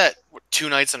said that 2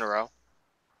 nights in a row.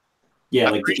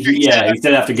 Yeah, he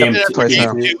said after game 2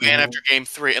 and after game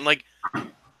 3, and like,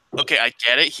 okay, I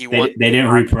get it. They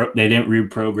didn't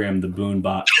reprogram the Boone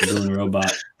robot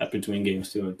between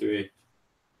games 2 and 3.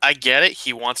 I get it.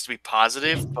 He wants to be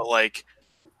positive, but like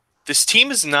this team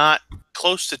is not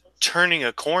close to turning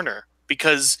a corner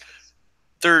because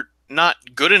they're not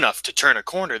good enough to turn a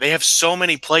corner. They have so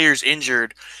many players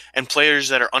injured and players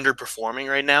that are underperforming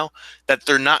right now that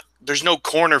there's no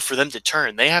corner for them to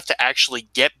turn. They have to actually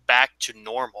get back to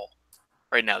normal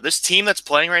right now. This team that's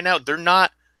playing right now, they're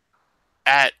not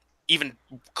at even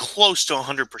close to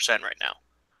 100% right now.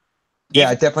 Yeah,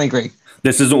 I definitely agree.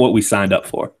 This isn't what we signed up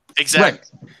for. Exactly.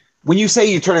 Right. When you say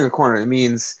you're turning a corner, it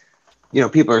means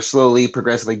people are slowly,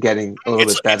 progressively getting a little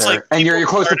bit better, like and you're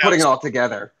close to putting it all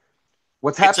together.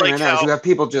 What's happening right now is you have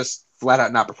people just flat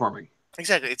out not performing.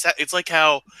 Exactly. It's like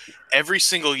how every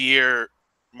single year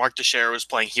Mark Teixeira was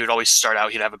playing, he would always start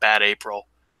out, he'd have a bad April,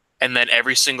 and then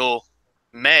every single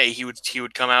May he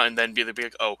would come out and then be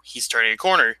like, oh, he's turning a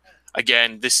corner.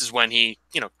 Again, this is when he,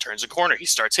 turns a corner. He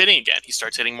starts hitting again. He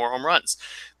starts hitting more home runs.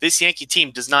 This Yankee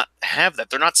team does not have that.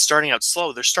 They're not starting out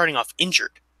slow. They're starting off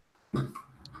injured.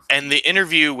 And the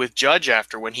interview with Judge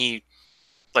after when he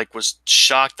like was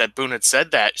shocked that Boone had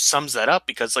said that sums that up,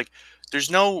 because like they're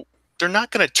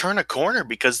not going to turn a corner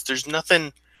because there's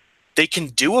nothing they can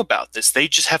do about this. They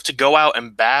just have to go out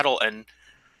and battle and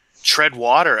tread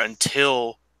water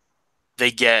until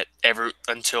the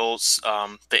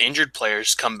injured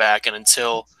players come back, and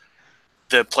until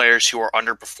the players who are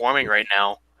underperforming right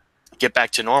now get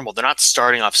back to normal. They're not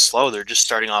starting off slow. They're just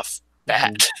starting off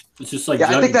bad. It's just like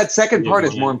I think that second part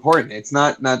is more important. It's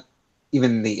not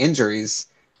even the injuries.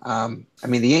 I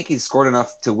mean, the Yankees scored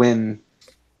enough to win,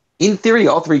 in theory,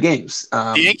 all 3 games.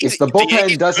 If the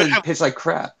bullpen doesn't pitch like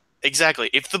crap. Exactly.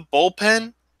 If the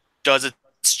bullpen does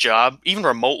its job, even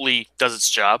remotely does its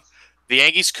job, the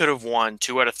Yankees could have won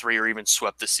 2 out of 3 or even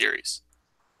swept the series.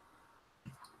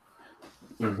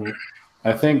 Mm-hmm.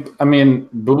 I mean,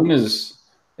 Boone is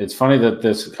 – it's funny that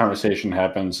this conversation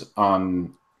happens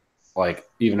on, like,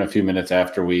 even a few minutes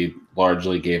after we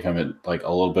largely gave him, like, a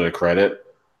little bit of credit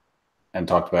and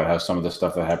talked about how some of the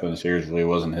stuff that happened in the series really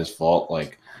wasn't his fault.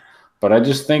 Like, but I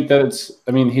just think that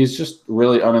he's just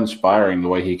really uninspiring the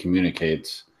way he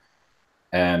communicates.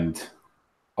 And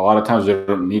a lot of times we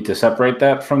don't need to separate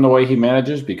that from the way he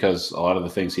manages, because a lot of the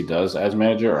things he does as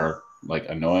manager are, like,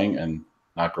 annoying and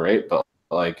not great. But,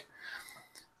 like,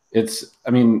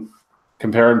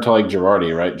 compare him to, like,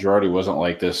 Girardi, right? Girardi wasn't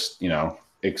like this,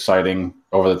 exciting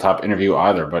over-the-top interview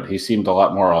either, but he seemed a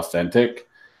lot more authentic.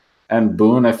 And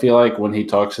Boone, I feel like when he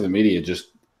talks to the media, just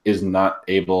is not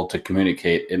able to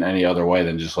communicate in any other way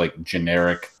than just like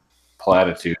generic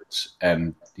platitudes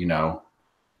and,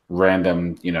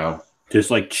 random,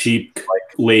 just like cheap,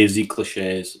 lazy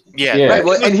cliches. Yeah. Right.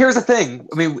 Well, and here's the thing.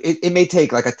 I mean, it may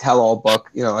take like a tell-all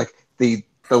book, like the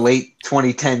late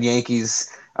 2010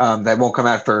 Yankees that won't come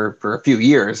out for a few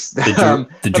years. The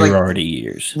Girardi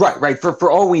years. Right.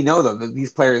 For all we know, though,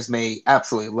 these players may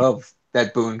absolutely love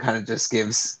that Boone kind of just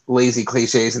gives lazy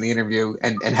cliches in the interview,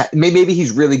 and maybe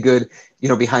he's really good,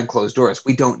 behind closed doors.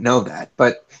 We don't know that,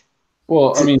 but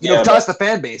to us, the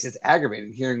fan base, it's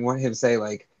aggravating hearing him say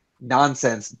like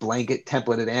nonsense, blanket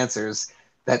templated answers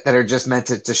that are just meant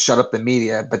to shut up the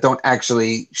media, but don't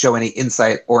actually show any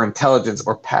insight or intelligence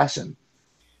or passion.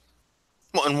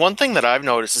 Well, and one thing that I've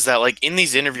noticed is that, like, in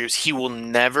these interviews, he will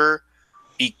never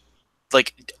be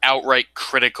like outright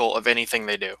critical of anything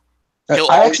they do.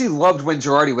 I actually loved when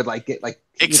Girardi would get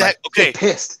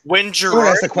pissed. When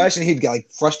Girardi asked the question, he'd get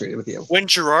like frustrated with you. When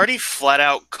Girardi flat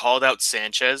out called out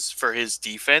Sanchez for his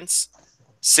defense,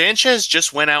 Sanchez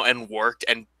just went out and worked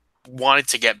and wanted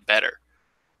to get better.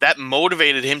 That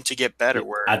motivated him to get better.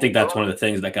 I think that's one of the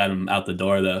things that got him out the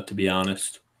door, though, to be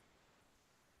honest.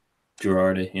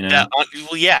 Girardi,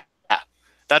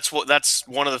 that's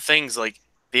one of the things. Like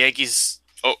the Yankees,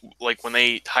 like when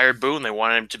they hired Boone, they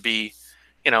wanted him to be,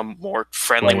 more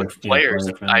friendly with the players.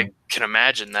 I can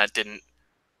imagine that didn't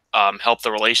help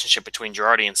the relationship between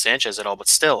Girardi and Sanchez at all. But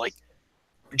still, like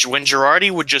when Girardi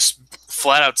would just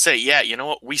flat out say, "Yeah, you know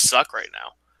what, we suck right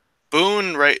now."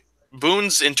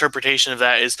 Boone's interpretation of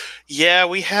that is, "Yeah,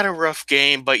 we had a rough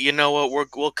game, but you know what,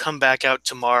 we'll come back out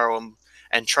tomorrow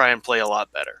and try and play a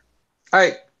lot better." All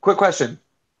right, quick question: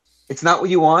 it's not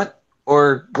what you want,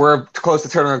 or we're close to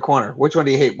turning a corner? Which one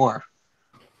do you hate more?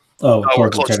 Oh, we're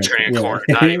close to turning a corner.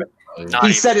 Not even.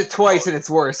 He said it twice, and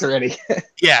it's worse already.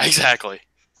 Yeah, exactly.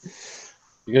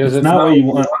 Because it's not what you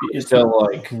want. It's still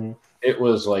like it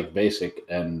was like basic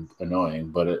and annoying,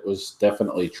 but it was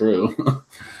definitely true.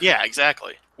 Yeah,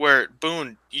 exactly. Where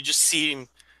Boone, you just see him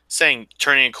saying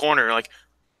turning a corner, like,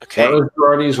 okay. That was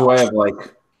Girardi's way of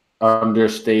like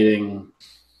understating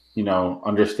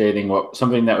what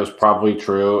something that was probably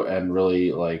true and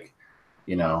really like,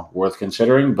 worth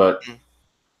considering, but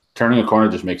turning a corner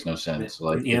just makes no sense.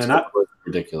 Like, it's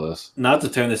ridiculous. Not to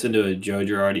turn this into a Joe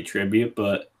Girardi tribute,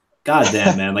 but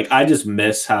goddamn, man, like I just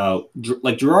miss how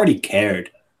like Girardi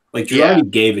cared. Like Girardi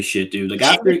gave a shit, dude. Like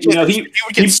after he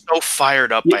would get so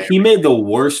fired up. He made the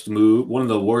worst move, one of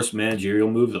the worst managerial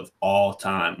moves of all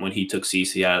time when he took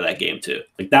CC out of that game too.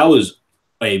 Like that was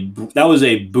a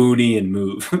Boonian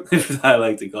move, if I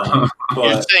like to call it.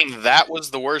 You're saying that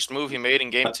was the worst move he made in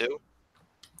game 2?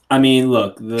 I mean,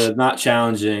 look, the not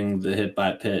challenging the hit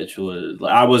by pitch was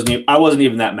I wasn't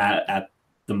even that mad at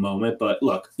the moment, but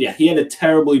look, yeah, he had a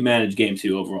terribly managed game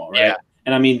 2 overall, right? Yeah.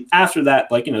 And I mean, after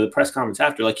that, like, the press conference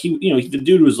after, like the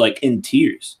dude was like in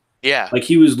tears. Yeah. Like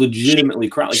he was legitimately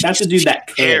crying. Like that's a dude that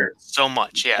cared so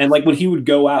much. Yeah. And like when he would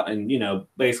go out and,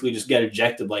 basically just get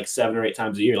ejected like 7 or 8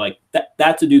 times a year, like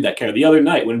that's a dude that cared. The other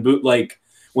night when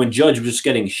Judge was just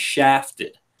getting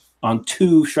shafted on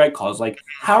 2 strike calls, like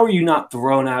how are you not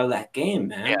thrown out of that game,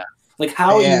 man? Yeah. Like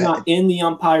how are you not in the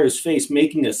umpire's face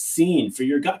making a scene for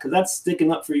your guy? Because that's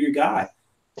sticking up for your guy.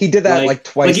 He did that like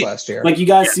twice last year. Like you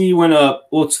guys see when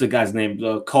what's the guy's name?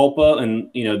 Culpa and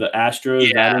the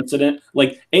Astros that incident.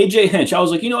 Like AJ Hinch, I was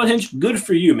like, you know what, Hinch, good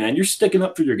for you, man. You're sticking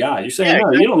up for your guy. You're saying,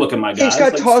 no, you don't look at my guy. Hinch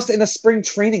got tossed in a spring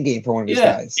training game for one of his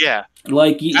guys. Yeah.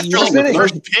 Like after the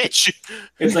first pitch.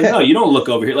 It's like, no, you don't look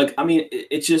over here. Like, I mean,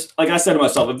 it's just like I said to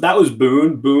myself, if that was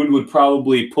Boone would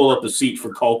probably pull up the seat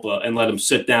for Culpa and let him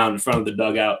sit down in front of the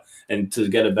dugout and to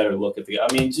get a better look at the guy.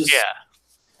 I mean, just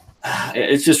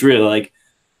it's just really like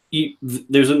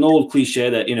there's an old cliche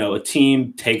that, a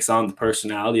team takes on the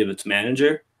personality of its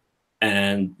manager.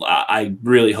 And I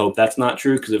really hope that's not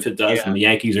true, because if it does, then the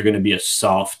Yankees are going to be a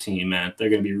soft team, man. They're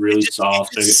going to be really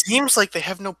soft. It seems like they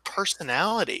have no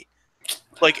personality.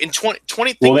 Like in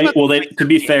 2020. To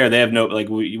be fair, they have no, like,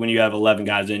 when you have 11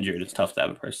 guys injured, it's tough to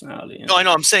have a personality. No, I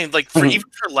know. I'm saying, like, even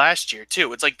for last year,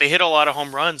 too, it's like they hit a lot of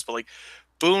home runs, but, like,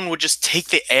 Boone would just take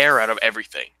the air out of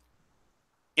everything.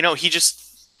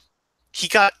 He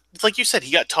got, like you said,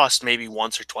 he got tossed maybe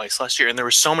once or twice last year, and there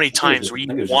were so many times where you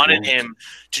wanted him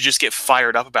to just get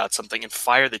fired up about something and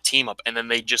fire the team up, and then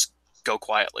they just go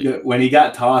quietly. Yeah, when he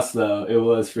got tossed, though, it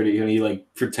was pretty. He like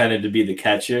pretended to be the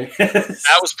catcher.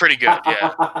 That was pretty good.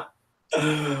 Yeah.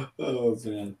 Oh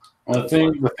man. Well,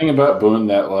 the thing about Boone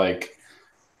that like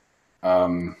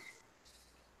a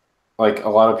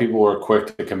lot of people were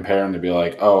quick to compare him to be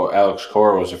like, oh, Alex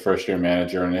Cora was a first-year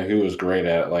manager and he was great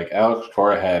at it. Like Alex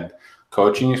Cora had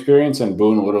coaching experience, and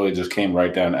Boone literally just came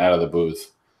right down out of the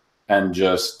booth and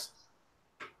just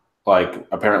like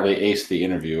apparently aced the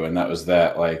interview, and that was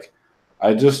that. Like,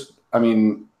 I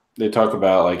mean, they talk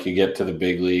about like you get to the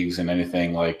big leagues and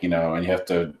anything like, and you have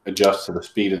to adjust to the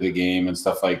speed of the game and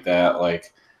stuff like that.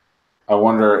 Like, I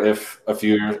wonder if a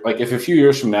few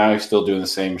years from now he's still doing the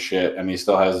same shit and he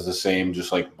still has the same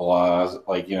just like blah,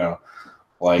 like,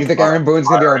 like. You think Aaron Boone's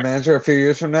gonna be our manager a few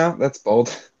years from now? That's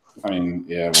bold. I mean,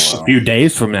 yeah. Well, a few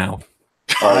days from now,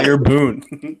 hire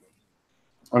Boone.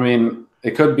 I mean,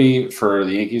 it could be for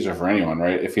the Yankees or for anyone,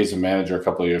 right? If he's a manager a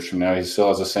couple of years from now, he still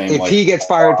has the same. If he gets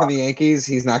fired from the Yankees,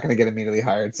 he's not going to get immediately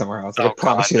hired somewhere else. I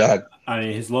promise you that. I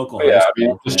mean, his local. Yeah,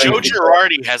 Joe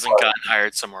Girardi hasn't gotten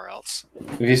hired somewhere else.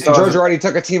 Joe Girardi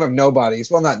took a team of nobodies.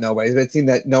 Well, not nobodies, but a team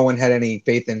that no one had any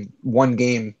faith in. One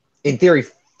game, in theory,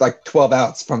 like 12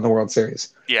 outs from the World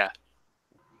Series. Yeah.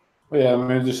 Well, yeah, I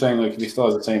mean, I'm just saying, like, if he still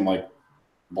has the same like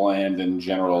bland and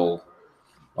general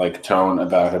like tone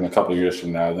about him a couple of years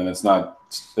from now, then it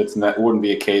wouldn't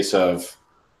be a case of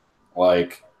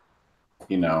like,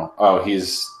 oh,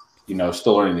 he's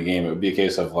still learning the game. It would be a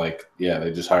case of like, yeah,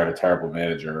 they just hired a terrible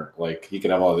manager. Like, he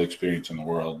could have all the experience in the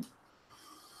world.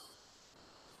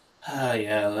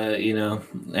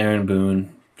 Aaron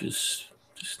Boone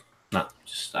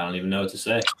I don't even know what to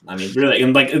say. I mean, really,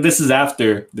 and like this is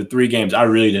after the 3 games. I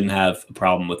really didn't have a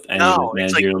problem with any of his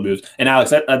managerial moves. And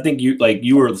Alex, I think you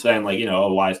were saying like,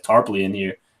 why is Tarpley in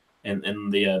here in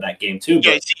the that game too?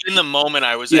 But, in the moment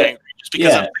I was angry just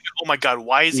because I'm thinking, oh my god,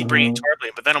 why is he bringing Tarpley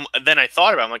in? But then I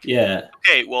thought about it, I'm like,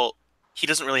 okay, well, he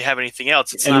doesn't really have anything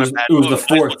else. It was the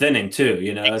 4th inning too.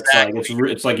 Exactly.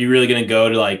 It's like you're really gonna go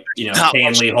to like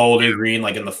Hanley, Holder, Green,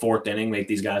 like in the 4th inning, make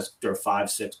these guys throw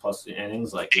 5-6 plus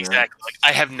innings. Like exactly. Like,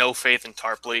 I have no faith in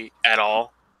Tarpley at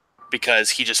all because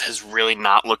he just has really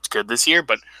not looked good this year.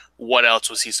 But what else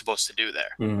was he supposed to do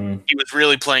there? Mm-hmm. He was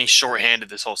really playing shorthanded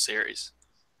this whole series.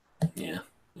 Yeah.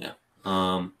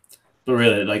 But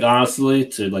really, like honestly,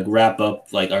 to like wrap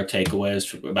up like our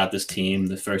takeaways about this team,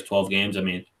 the first 12 games. I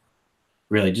mean,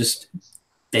 really,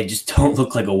 they just don't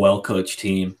look like a well-coached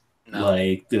team. No.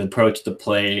 Like the approach to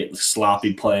play,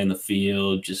 sloppy play in the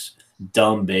field, just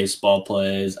dumb baseball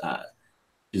plays.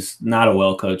 Just not a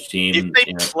well-coached team. If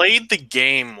they played the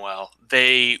game well,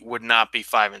 they would not be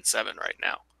 5-7 right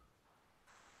now.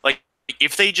 Like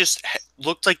if they just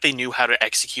looked like they knew how to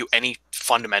execute any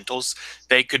fundamentals,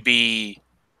 they could be,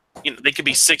 they could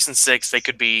be 6-6. They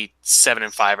could be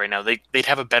 7-5 right now. They'd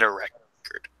have a better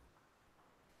record.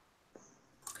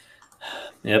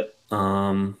 Yep.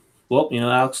 Well,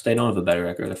 Alex, they don't have a better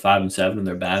record. They're 5-7, and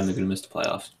they're bad, and they're going to miss the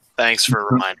playoffs. Thanks for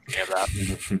reminding me of that.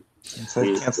 Cancel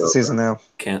the season now.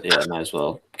 Might as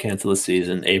well cancel the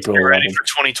season. April. Get ready for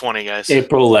 2020, guys.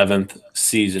 April 11th,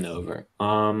 season over.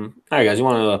 All right, guys, you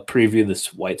want to preview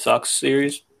this White Sox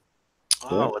series?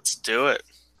 Oh, let's do it.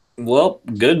 Well,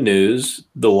 good news: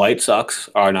 the White Sox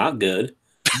are not good.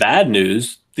 Bad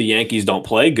news: the Yankees don't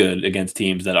play good against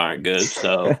teams that aren't good.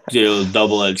 So,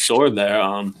 double-edged sword there.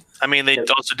 I mean, they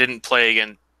also didn't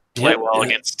play well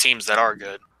against teams that are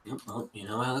good. Well,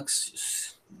 Alex,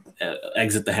 just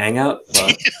exit the hangout. All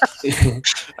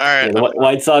right. The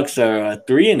White Sox are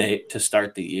 3-8 to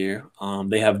start the year.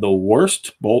 They have the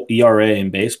worst ERA in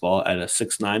baseball at a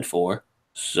 6.94.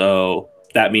 So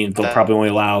that means they'll probably only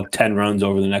allow 10 runs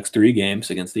over the next 3 games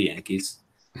against the Yankees.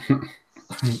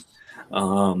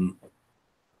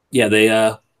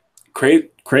 They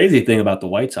crazy thing about the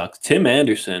White Sox, Tim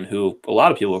Anderson, who a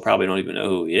lot of people probably don't even know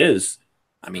who he is.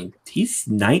 I mean, he's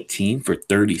 19 for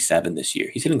 37 this year.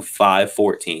 He's hitting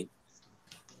 .514.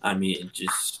 I mean,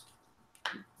 just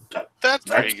that's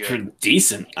pretty good.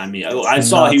 Decent. I mean, I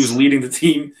saw he was leading the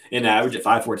team in average at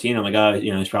 .514. I'm like,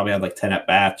 he's probably had like 10 at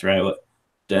bats, right? But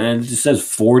then it just says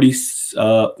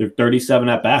 37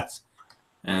 at bats,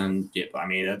 and yeah, I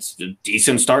mean that's a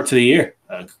decent start to the year.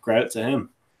 Credit to him.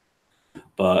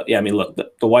 But yeah, I mean, look,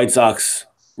 the White Sox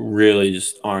really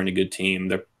just aren't a good team.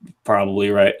 They're probably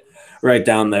right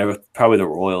down there with probably the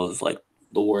Royals, like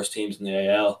the worst teams in the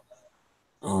AL.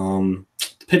 The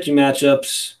pitching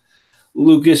matchups: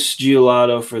 Lucas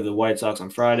Giolito for the White Sox on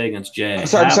Friday against Jay. I'm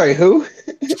sorry, who?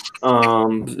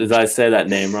 Did I say that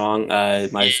name wrong?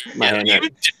 My hand. You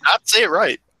did not say it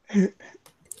right.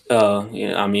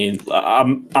 I mean,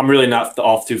 I'm really not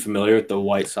all too familiar with the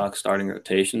White Sox starting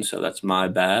rotation, so that's my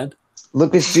bad.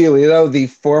 Lucas Giolito, the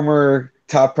former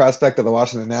top prospect of the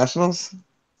Washington Nationals.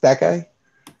 That guy?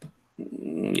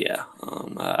 Yeah.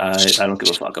 I don't give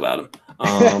a fuck about him.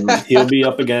 He'll be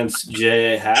up against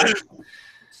J.A. Happ.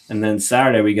 And then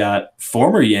Saturday we got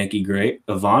former Yankee great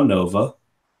Ivan Nova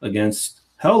against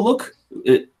are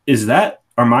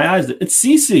my eyes? It's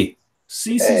CC.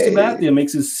 CC Sabathia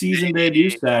makes his season debut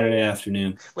Saturday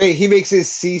afternoon. Wait, he makes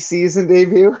his season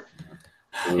debut?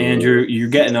 Andrew, you're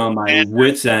getting on my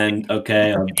wits end,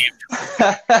 okay?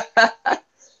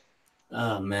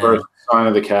 Oh man, first sign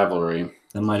of the cavalry.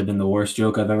 That might have been the worst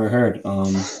joke I've ever heard.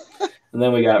 And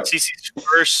then we got CC's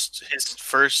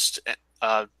first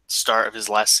start of his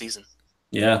last season.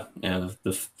 Yeah,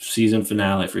 the season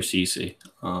finale for CC.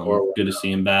 Good to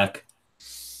see him back.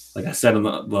 Like I said in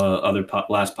the other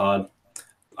last pod,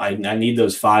 I need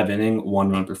those 5-inning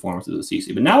 1-run performances of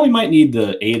CC. But now we might need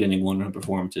the 8-inning 1-run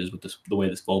performances with the way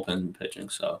this bullpen's been pitching.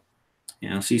 So,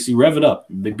 CC, rev it up.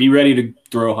 Be ready to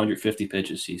throw 150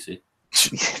 pitches, CC.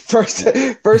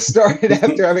 First started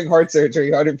after having heart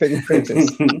surgery, 150 pitches.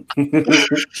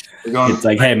 It's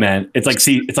like, hey man, it's like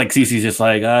CC's just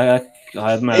like I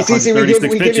have my CC, we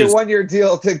give you a 1-year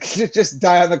deal to just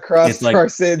die on the cross for our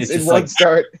sins in one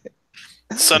start.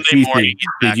 Sunday morning.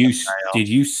 Did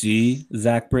you see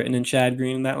Zach Britton and Chad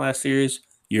Green in that last series?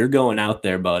 You're going out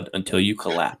there, bud, until you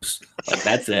collapse. Like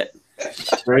that's it.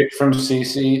 Straight from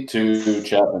CC to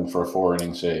Chapman for a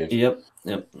 4-inning save. Yep.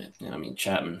 I mean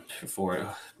Chapman for 4.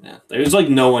 Yeah, there's like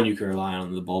no one you can rely on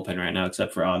in the bullpen right now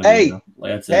except for Ottavino.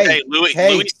 Hey, Louis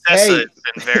Cessa has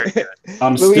been very good.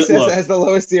 Louis Cessa has the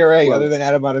lowest ERA other than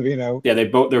Adam Ottavino. Yeah, they're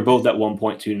both at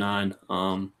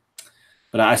 1.29.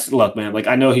 But look, man, like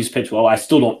I know he's pitched well. I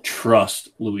still don't trust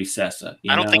Luis Cessa.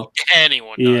 I don't think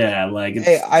anyone does. Yeah, like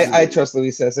I trust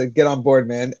Luis Cessa. Get on board,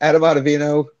 man. Adam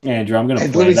Ottavino. Andrew, I'm gonna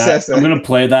play that. I'm gonna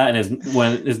play that, and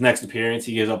his next appearance,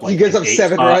 he gives up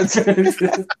 7 runs.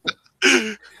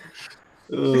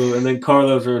 Ooh, and then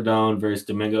Carlos Rodon versus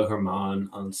Domingo Germán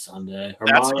on Sunday.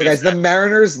 Guys, the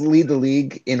Mariners lead the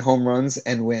league in home runs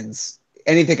and wins.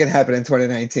 Anything can happen in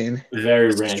 2019. Very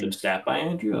random stat by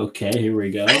Andrew. Okay, here we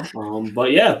go.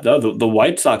 But yeah, the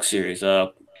White Sox series.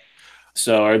 So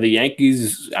are the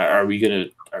Yankees? Are we gonna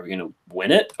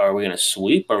win it? Are we gonna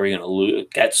sweep? Are we gonna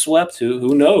get swept?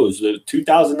 Who knows? The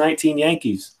 2019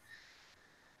 Yankees.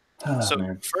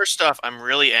 First off, I'm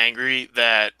really angry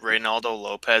that Reynaldo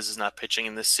Lopez is not pitching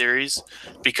in this series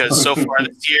because so far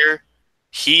this year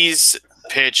he's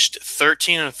pitched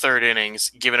 13 1/3 innings,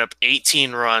 given up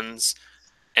 18 runs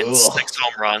and 6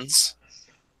 home runs.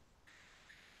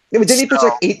 Yeah, but didn't he pitch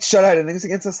like 8 shutout innings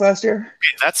against us last year?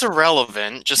 That's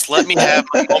irrelevant. Just let me have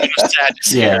my moment of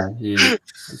sadness here. Yeah.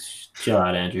 Chill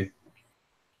out, Andrew.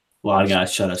 A lot of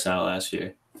guys shut us out last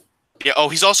year. Yeah. Oh,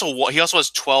 he also has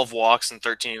 12 walks and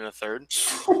 13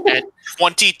 1/3, and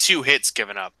 22 hits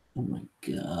given up. Oh my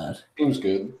god, seems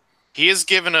good. He has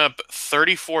given up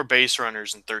 34 base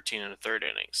runners in 13 1/3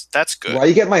 innings. That's good. Why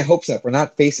you get my hopes up? We're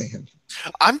not facing him.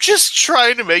 I'm just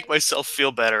trying to make myself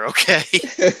feel better, okay?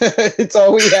 It's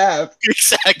all we have.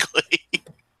 Exactly.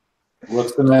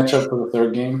 What's the matchup for the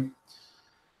third game?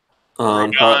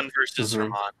 Rodon versus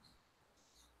Germán.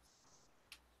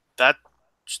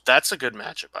 That's a good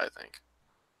matchup, I think.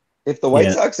 If the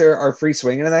White Sox are free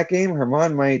swinging in that game,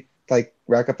 Germán might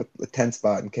rack up a 10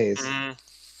 spot in Ks.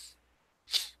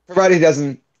 Provided he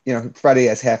doesn't, provided he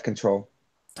has half control.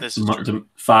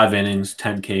 5 innings,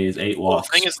 10 Ks, 8 walks.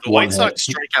 The thing is, the White Sox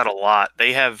strike out a lot.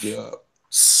 They have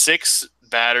 6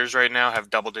 batters right now have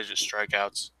double-digit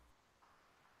strikeouts.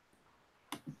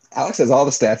 Alex has all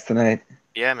the stats tonight.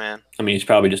 Yeah, man. I mean, he's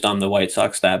probably just on the White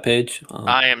Sox stat page.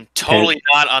 I am totally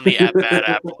not on the at-bat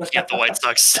app looking at the White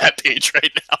Sox stat page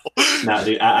right now. Nah,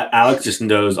 dude, Alex just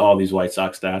knows all these White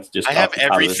Sox stats. Just I have off the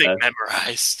top of his everything head.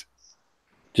 memorized.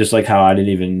 Just like how I didn't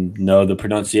even know the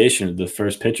pronunciation of the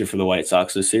first pitcher for the White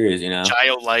Sox this series, you know?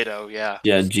 Gio Lido, yeah.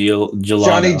 Yeah, Gelato.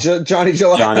 Johnny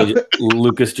Gelato. Johnny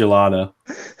Lucas Gelato.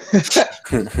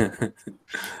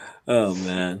 Oh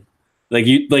man. Like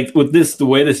with this, the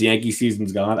way this Yankee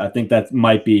season's gone, I think that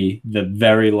might be the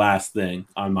very last thing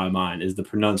on my mind is the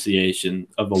pronunciation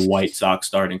of a White Sox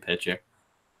starting pitcher.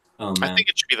 Oh man. I think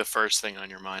it should be the first thing on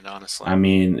your mind, honestly. I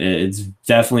mean, it's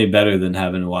definitely better than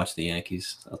having to watch the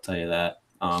Yankees. I'll tell you that.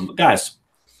 Guys,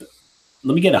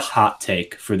 let me get a hot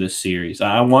take for this series.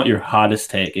 I want your hottest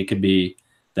take. It could be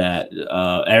that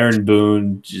Aaron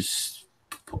Boone just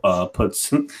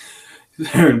puts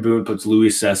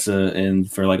Luis Sessa in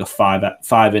for like a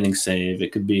five inning save.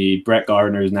 It could be Brett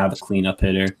Gardner is now the cleanup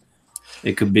hitter.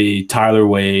 It could be Tyler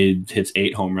Wade hits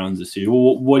 8 home runs this year.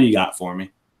 What do you got for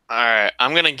me? All right,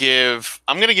 I'm gonna give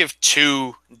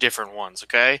 2 different ones.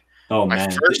 Okay. Oh My man,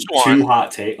 first two one-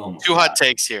 hot take. Oh my Two God. hot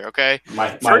takes here. Okay.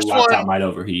 My First laptop one- might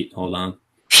overheat. Hold on.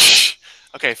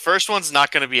 Okay. First one's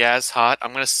not gonna be as hot.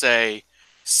 I'm gonna say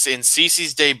in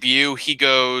CeCe's debut, he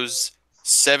goes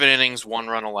 7 innings, 1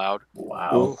 run allowed.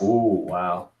 Wow. Ooh,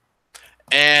 wow.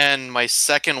 And my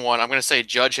second one, I'm gonna say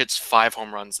Judge hits 5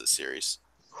 home runs this series.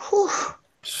 Whew.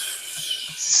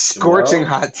 Scorching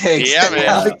hot takes. Yeah,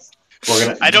 man. We're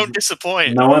gonna. I don't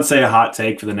disappoint. No one say a hot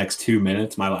take for the next 2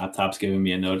 minutes. My laptop's giving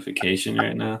me a notification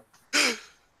right now.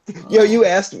 Yo, you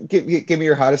asked, give me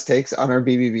your hottest takes on our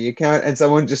BBB account, and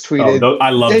someone just tweeted. I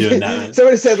love doing that. Man.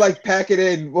 Somebody said, like, pack it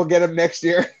in. We'll get them next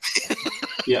year.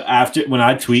 Yeah, when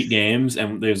I tweet games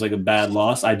and there's like a bad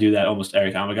loss, I do that almost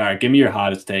every time. I'm like, all right, give me your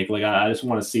hottest take. Like, I just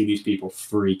want to see these people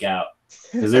freak out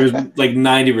because there's like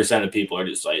 90% of people are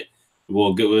just like,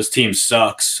 well, this team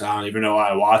sucks. I don't even know why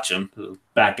I watch them.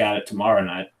 Back at it tomorrow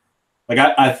night. Like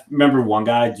I remember one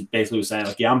guy basically was saying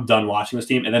like, yeah, I'm done watching this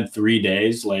team, and then 3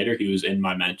 days later he was in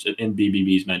my mention in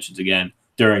BBB's mentions again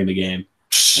during the game,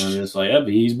 and I'm just like, yeah,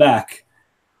 he's back,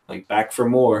 like back for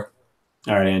more.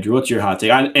 All right, Andrew, what's your hot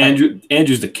take?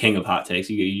 Andrew's the king of hot takes.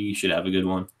 You should have a good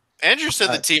one. Andrew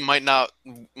said the team might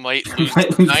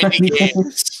lose 90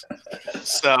 games.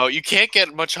 So you can't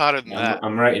get much hotter than that.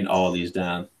 I'm writing all these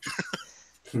down.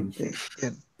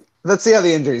 Let's see how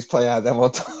the injuries play out, then we'll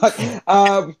talk.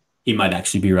 He might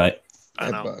actually be right.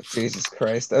 I know. Oh, Jesus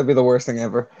Christ. That'd be the worst thing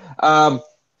ever.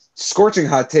 Scorching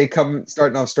hot take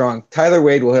starting off strong. Tyler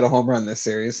Wade will hit a home run this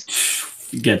series.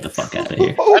 Get the fuck out of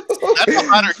here. That's a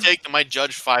hotter take than my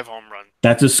Judge 5 home run.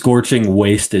 That's a scorching,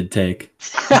 wasted take.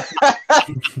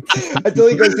 Until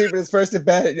he goes deep in his first at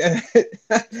bat.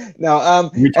 No,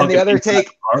 and the other take,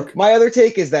 my other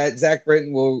take is that Zach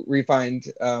Britton will refine,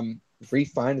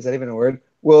 is that even a word?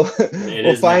 Will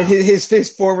find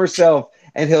his former self,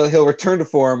 and he'll return to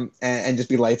form and just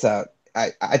be lights out.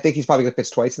 I think he's probably going to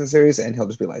pitch twice in the series, and he'll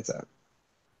just be lights out.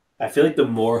 I feel like the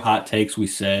more hot takes we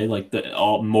say, like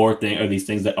are these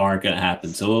things that aren't going to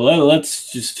happen. So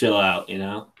let's just chill out, you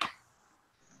know.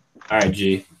 All right,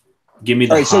 G, give me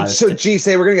the. All right, so G,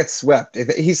 say we're going to get swept. If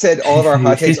he said all of our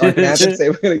hot takes aren't going to happen,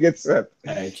 say we're going to get swept.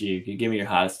 All right, G, give me your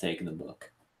hottest take in the book.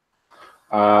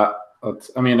 I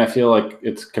feel like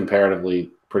it's comparatively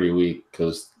pretty weak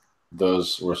because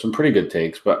those were some pretty good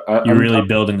takes. But you're really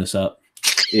building this up.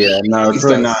 Yeah, no, it's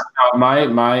really not.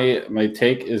 My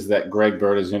take is that Greg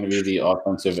Bird is going to be the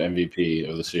offensive MVP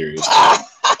of the series.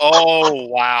 Oh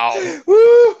wow!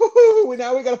 Woo!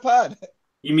 Now we got a pod.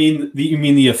 You mean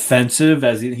the offensive,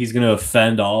 as he's going to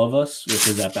offend all of us with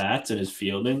his at bats and his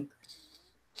fielding?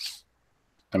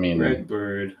 I mean, Greg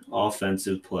Bird,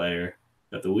 offensive player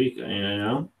of the week. You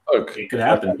know, look, it could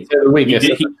happen. The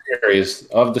weekend series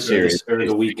of the series or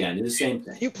the weekend. It's the same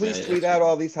thing. Can you please tweet out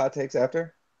all these hot takes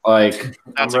after? Like,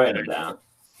 I'm writing it down.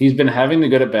 He's been having the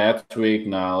good at bats. We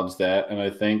acknowledge that, and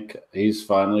I think he's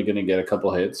finally going to get a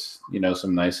couple hits. You know,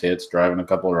 some nice hits, driving a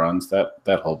couple runs.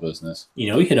 That whole business.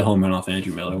 You know, he hit a home run off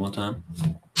Andrew Miller one time.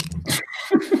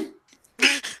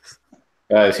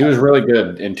 Guys, he was really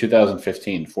good in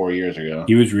 2015, 4 years ago.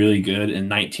 He was really good in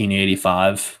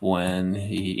 1985 when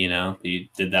he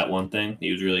did that one thing.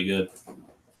 He was really good.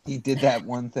 He did that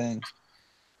one thing.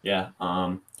 Yeah.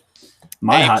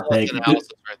 My hot take. Analysis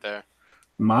right there.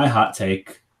 My hot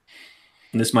take.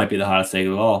 And this might be the hottest take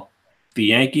of all. The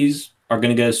Yankees are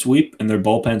going to get a sweep, and their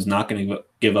bullpen's not going to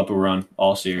give up a run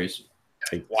all series.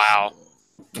 Wow.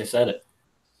 I said it.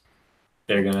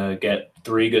 They're going to get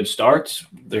 3 good starts.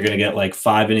 They're going to get like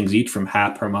 5 innings each from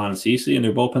Happ, Herman, and CeCe, and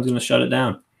their bullpen's going to shut it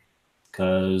down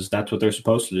because that's what they're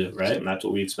supposed to do, right? And that's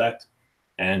what we expect.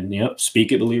 and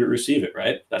speak it, believe it, receive it.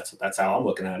 Right? That's how I'm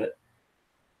looking at it.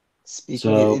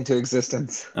 Speaking it into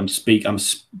existence. I'm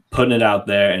putting it out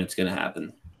there, and it's gonna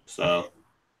happen. So,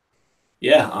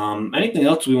 yeah. Anything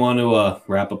else we want to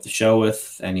wrap up the show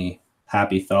with? Any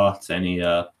happy thoughts? Any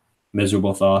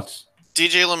miserable thoughts?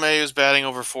 DJ LeMahieu is batting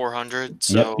over 400.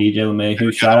 So. Yep, DJ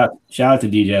LeMahieu. Shout out to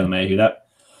DJ LeMahieu. That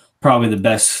probably the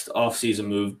best offseason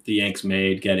move the Yanks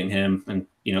made, getting him, and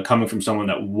coming from someone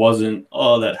that wasn't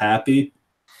all that happy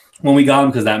when we got him,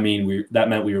 because that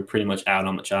meant we were pretty much out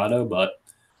on Machado. But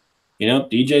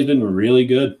DJ's been really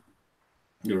good.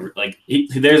 Like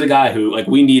there's a guy who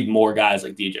we need more guys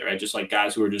like DJ, right? Just like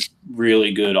guys who are just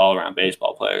really good all around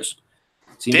baseball players.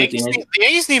 The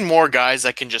Yankees need more guys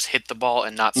that can just hit the ball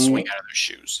and not swing out of their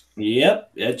shoes.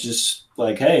 Yep, it's just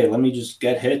hey, let me just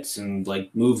get hits and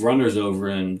move runners over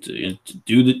and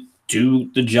do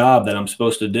the job that I'm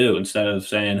supposed to do, instead of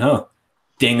saying,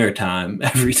 dinger time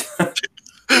every time.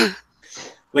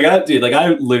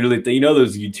 I literally think,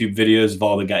 those YouTube videos of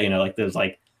all the guys, those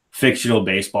fictional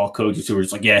baseball coaches who are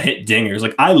just hit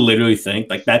dingers. I literally think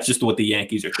that's just what the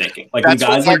Yankees are thinking. That's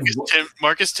guys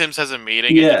Marcus Timms has a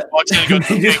meeting. Yeah, and goes,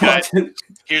 hey guys,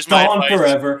 here's my advice.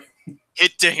 Forever.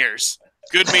 Hit dingers.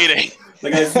 Good meeting.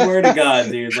 I swear to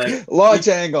God, dude. Launch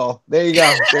angle. There you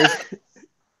go.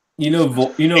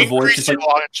 Voigt's just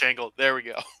launch angle. There we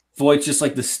go. Voigt's just the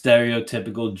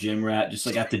stereotypical gym rat, just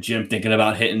at the gym thinking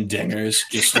about hitting dingers,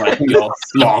 just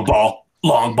long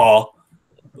ball.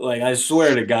 I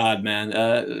swear to God, man,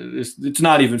 it's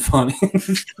not even funny.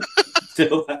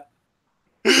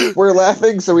 We're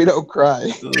laughing so we don't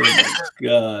cry. Oh my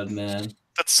God, man.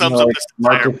 That sums up this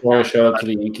Marcus Flores showed up to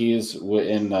the Yankees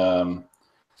in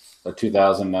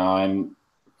 2009,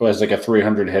 was a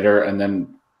 300 hitter, and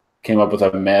then came up with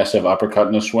a massive uppercut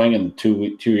in the swing, and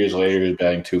 2 years later he was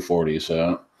batting 240.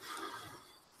 So,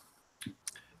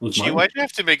 gee, why'd you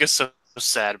have to make us so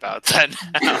sad about that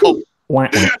now?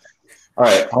 All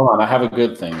right, hold on. I have a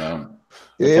good thing, though.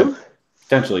 Yeah?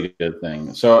 Potentially a good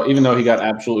thing. So, even though he got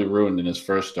absolutely ruined in his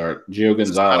first start, Gio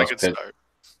Gonzalez pitched.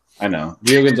 I know.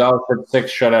 Gio Gonzalez pitched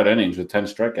 6 shutout innings with 10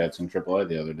 strikeouts in AAA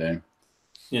the other day.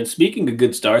 Yeah, speaking of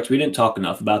good starts, we didn't talk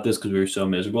enough about this because we were so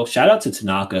miserable. Shout out to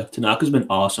Tanaka. Tanaka's been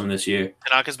awesome this year.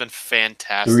 Tanaka's been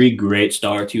fantastic. 3 great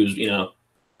starts. He was,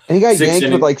 and he got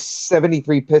yanked with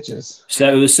 73 pitches.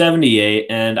 So it was 78,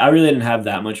 and I really didn't have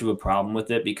that much of a problem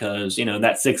with it because,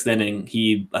 that 6th inning,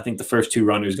 I think the first 2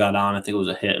 runners got on. I think it was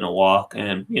a hit and a walk,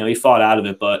 and, he fought out of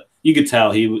it, but you could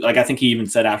tell I think he even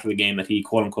said after the game that he,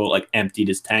 quote unquote, emptied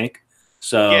his tank.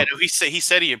 So yeah, no, he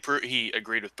said he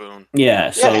agreed with Boone.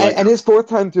 Yeah, so and his 4th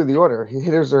time through the order,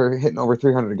 hitters are hitting over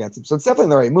 300 against him. So it's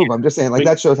definitely the right move. I'm just saying,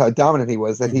 that shows how dominant he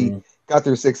was, that he got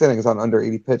through 6 innings on under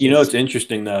 80 pitches. It's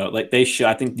interesting though. I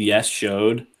think the S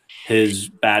showed his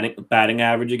batting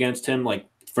average against him,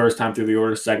 first time through the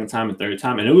order, 2nd time, and 3rd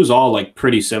time, and it was all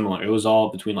pretty similar. It was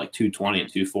all between 220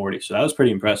 and 240. So that was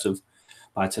pretty impressive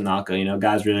by Tanaka.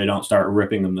 Guys really don't start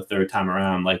ripping them the 3rd time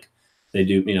around like they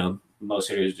do. Most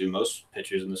hitters do, most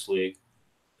pitchers in this league.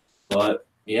 But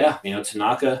yeah,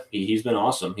 Tanaka, he's been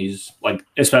awesome. He's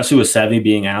especially with Sevy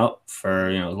being out for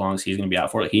as long as he's going to be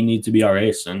out for, he needs to be our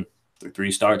ace. And through 3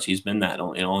 starts, he's been that.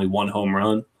 Only 1 home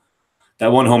run.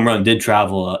 That 1 home run did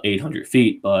travel 800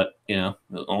 feet, but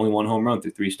only 1 home run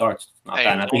through 3 starts. Not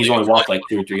bad. And I think he's only walked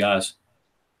 2 or 3 guys.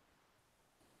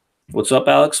 What's up,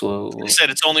 Alex? He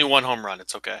said it's only 1 home run.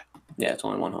 It's okay. Yeah, it's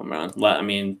only 1 home run. I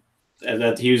mean,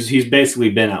 that he's basically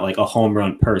been at a home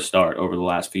run per start over the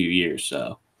last few years.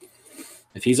 So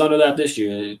if he's under that this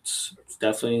year, it's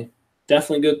definitely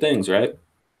good things, right?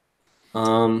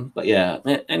 But yeah,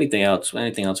 anything else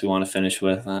we want to finish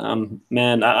with?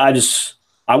 Man,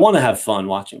 I want to have fun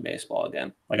watching baseball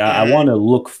again. I want to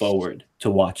look forward to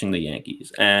watching the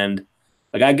Yankees, and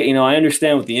I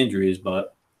understand with the injuries,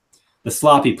 but the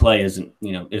sloppy play isn't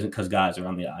because guys are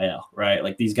on the IL,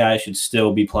 right? These guys should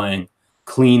still be playing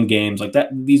clean games that.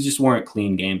 These just weren't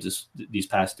clean games these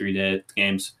past 3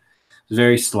 games.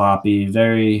 Very sloppy,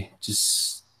 very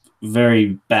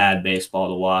bad baseball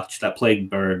to watch. That plague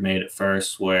Bird made at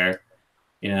first where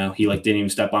he didn't even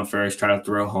step on first, try to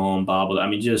throw home, bobbled. I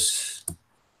mean, just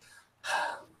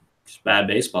bad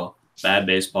baseball.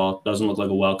 Doesn't look like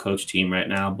a well-coached team right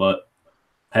now, but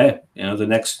hey, the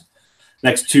next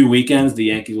 2 weekends, the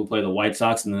Yankees will play the White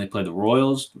Sox, and then they play the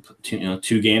Royals. 2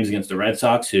 games against the Red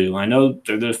Sox, who I know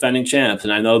they're the defending champs,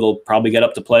 and I know they'll probably get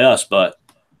up to play us, but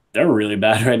they're really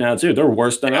bad right now too. They're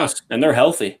worse than us, and they're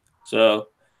healthy. So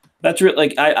that's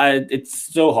really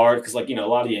it's so hard because a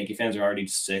lot of Yankee fans are already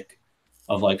sick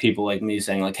of people like me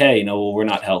saying hey, we're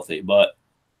not healthy. But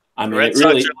I mean, the Red Sox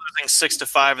are losing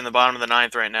 6-5 in the bottom of the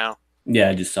 9th right now. Yeah,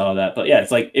 I just saw that. But yeah,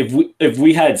 it's like if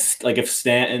we had like if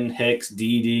Stanton, Hicks,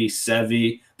 Didi,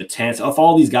 Sevy, Betances, if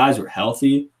all these guys were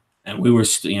healthy and we were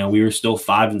we were still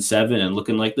 5-7 and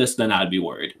looking like this, then I'd be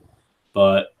worried.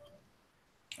 But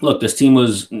look, this team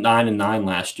was 9-9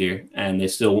 last year, and they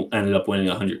still ended up winning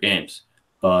 100 games.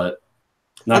 But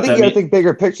I think you got to think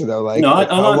bigger picture though. Like, no,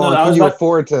 how long can you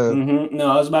afford to? Mm-hmm.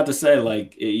 No, I was about to say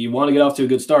like you want to get off to a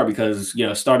good start because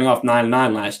starting off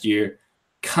 9-9 last year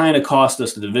kind of cost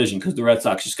us the division because the Red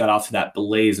Sox just got off to that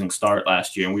blazing start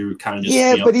last year, and we were kind of just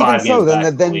but even 5 so,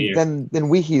 games then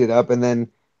we heated up, and then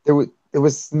it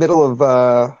was middle of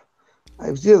it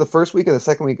was either the first week or the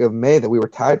second week of May that we were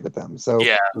tied with them. So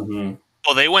yeah. Mm-hmm.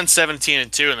 Well, they went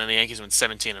 17-2, and then the Yankees went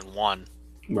 17-1.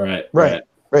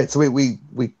 Right. So we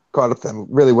caught up them.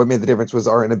 Really, what made the difference was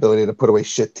our inability to put away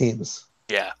shit teams.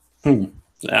 Yeah.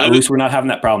 At least we're not having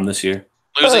that problem this year.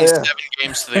 Losing 7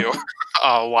 games to the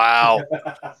Oh wow.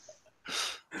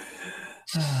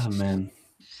 Oh man.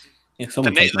 Yeah,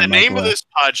 the name of this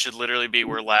pod should literally be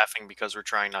 "We're laughing because we're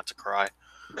trying not to cry."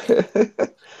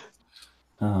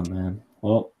 Oh man.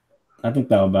 Well, I think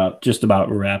that'll just about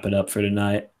wrap it up for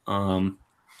tonight. For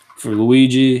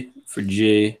Luigi, for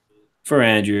G, for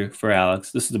Andrew, for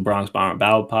Alex, this is the Bronx Bomber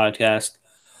Ballad Podcast.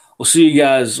 We'll see you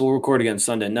guys. We'll record again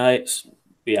Sunday nights.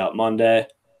 Be out Monday.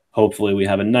 Hopefully we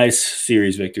have a nice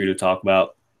series victory to talk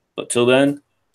about. But till then,